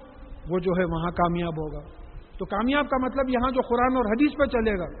وہ جو ہے وہاں کامیاب ہوگا. تو کامیاب کا مطلب یہاں جو قرآن اور حدیث پہ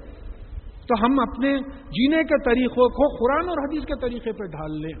چلے گا. تو ہم اپنے جینے کے طریقوں کو قرآن اور حدیث کے طریقے پہ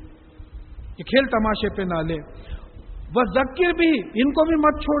ڈھال لیں، یہ کھیل تماشے پہ نہ لیں. وذکر بھی، ان کو بھی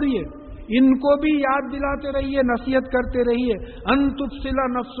مت چھوڑیے، ان کو بھی یاد دلاتے رہیے، نصیحت کرتے رہیے. ان تبصل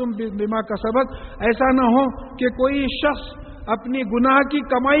نفس بما کسبت، ایسا نہ ہو کہ کوئی شخص اپنی گناہ کی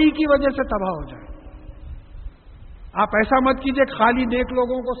کمائی کی وجہ سے تباہ ہو جائے. آپ ایسا مت کیجئے خالی نیک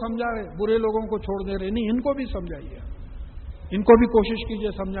لوگوں کو سمجھا رہے، برے لوگوں کو چھوڑ دے رہے. نہیں، ان کو بھی سمجھائیے، ان کو بھی کوشش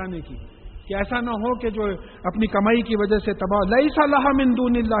کیجئے سمجھانے کی کہ ایسا نہ ہو کہ جو اپنی کمائی کی وجہ سے تباہ. لیس لہا من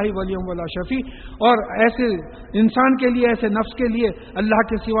دون اللہ ولی ولا شفیع، اور ایسے انسان کے لیے، ایسے نفس کے لیے اللہ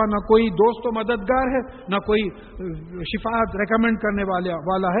کے سوا نہ کوئی دوست و مددگار ہے، نہ کوئی شفاعت ریکمینڈ کرنے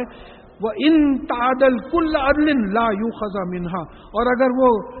والا ہے. وَإِن تَعْدَلْ كُلَّ عَدْلٍ لَا يُؤْخَذَ مِنْهَا، اور اگر وہ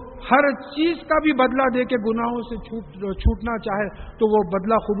ہر چیز کا بھی بدلہ دے کے گناہوں سے چھوٹنا چاہے تو وہ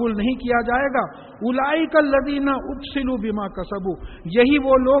بدلہ قبول نہیں کیا جائے گا. اولئک الذین ابسلوا بما کسبوا، یہی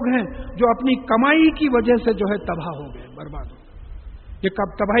وہ لوگ ہیں جو اپنی کمائی کی وجہ سے جو ہے تباہ ہو گئے، برباد ہو گئے. یہ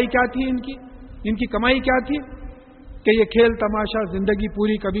تباہی کیا تھی ان کی کمائی کیا تھی کہ یہ کھیل تماشا، زندگی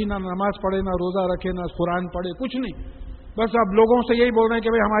پوری کبھی نہ نماز پڑھے، نہ روزہ رکھے، نہ قرآن پڑھے، کچھ نہیں. بس اب لوگوں سے یہی بول رہے ہیں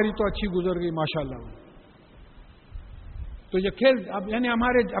کہ بھائی ہماری تو اچھی گزر گئی ماشاءاللہ. تو یہ کھیل اب یعنی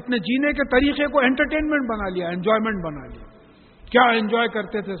ہمارے اپنے جینے کے طریقے کو انٹرٹینمنٹ بنا لیا، انجوائمنٹ بنا لیا. کیا انجوائے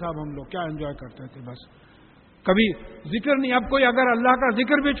کرتے تھے صاحب ہم لوگ، کیا انجوائے کرتے تھے، بس کبھی ذکر نہیں. اب کوئی اگر اللہ کا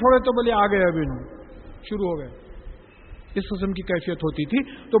ذکر بھی چھوڑے تو بولے آ گئے، ابھی نہیں شروع ہو گئے. اس قسم کی کیفیت ہوتی تھی.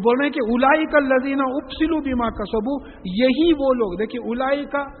 تو بول رہے ہیں کہ اولئک الذین ابسلوا بما کسبوا، یہی وہ لوگ، دیکھیے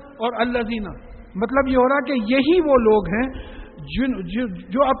اولئک اور الذین مطلب یہ ہو رہا کہ یہی وہ لوگ ہیں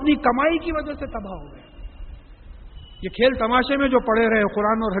جو اپنی کمائی کی وجہ سے تباہ ہو گئے. یہ کھیل تماشے میں جو پڑے رہے،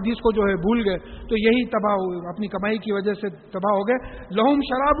 قرآن اور حدیث کو جو ہے بھول گئے، تو یہی تباہ ہوئے، اپنی کمائی کی وجہ سے تباہ ہو گئے. لہم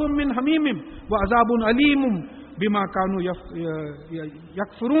شراب من حمیم وعذاب علیم بما کانوا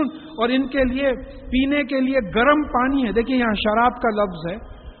یکفرون، اور ان کے لیے پینے کے لیے گرم پانی ہے. دیکھیے یہاں شراب کا لفظ ہے.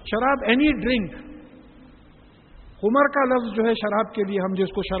 شراب اینی ڈرنک، خمر کا لفظ جو ہے شراب کے لیے، ہم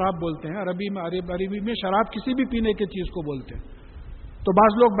جس کو شراب بولتے ہیں عربی میں شراب کسی بھی پینے کی چیز کو بولتے ہیں. تو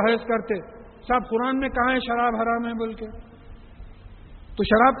بعض لوگ بحث کرتے صاحب قرآن میں کہاں ہے شراب حرام ہے بول کے؟ تو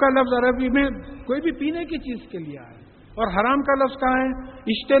شراب کا لفظ عربی میں کوئی بھی پینے کی چیز کے لیے آیا، اور حرام کا لفظ کہاں ہے؟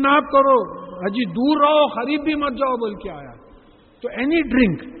 اجتناب کرو، حجی دور رہو، قریب بھی مت جاؤ بول کے آیا. تو اینی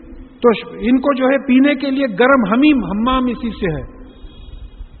ڈرنک، تو ان کو جو ہے پینے کے لیے گرم حمام اسی سے ہے،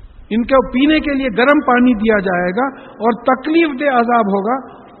 ان کو پینے کے لیے گرم پانی دیا جائے گا اور تکلیف دہ عذاب ہوگا،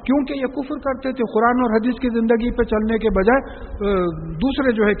 کیونکہ یہ کفر کرتے تھے. قرآن اور حدیث کی زندگی پہ چلنے کے بجائے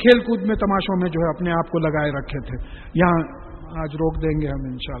دوسرے جو ہے کھیل کود میں تماشوں میں جو ہے اپنے آپ کو لگائے رکھے تھے. یہاں آج روک دیں گے ہم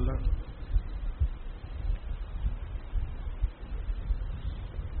انشاءاللہ.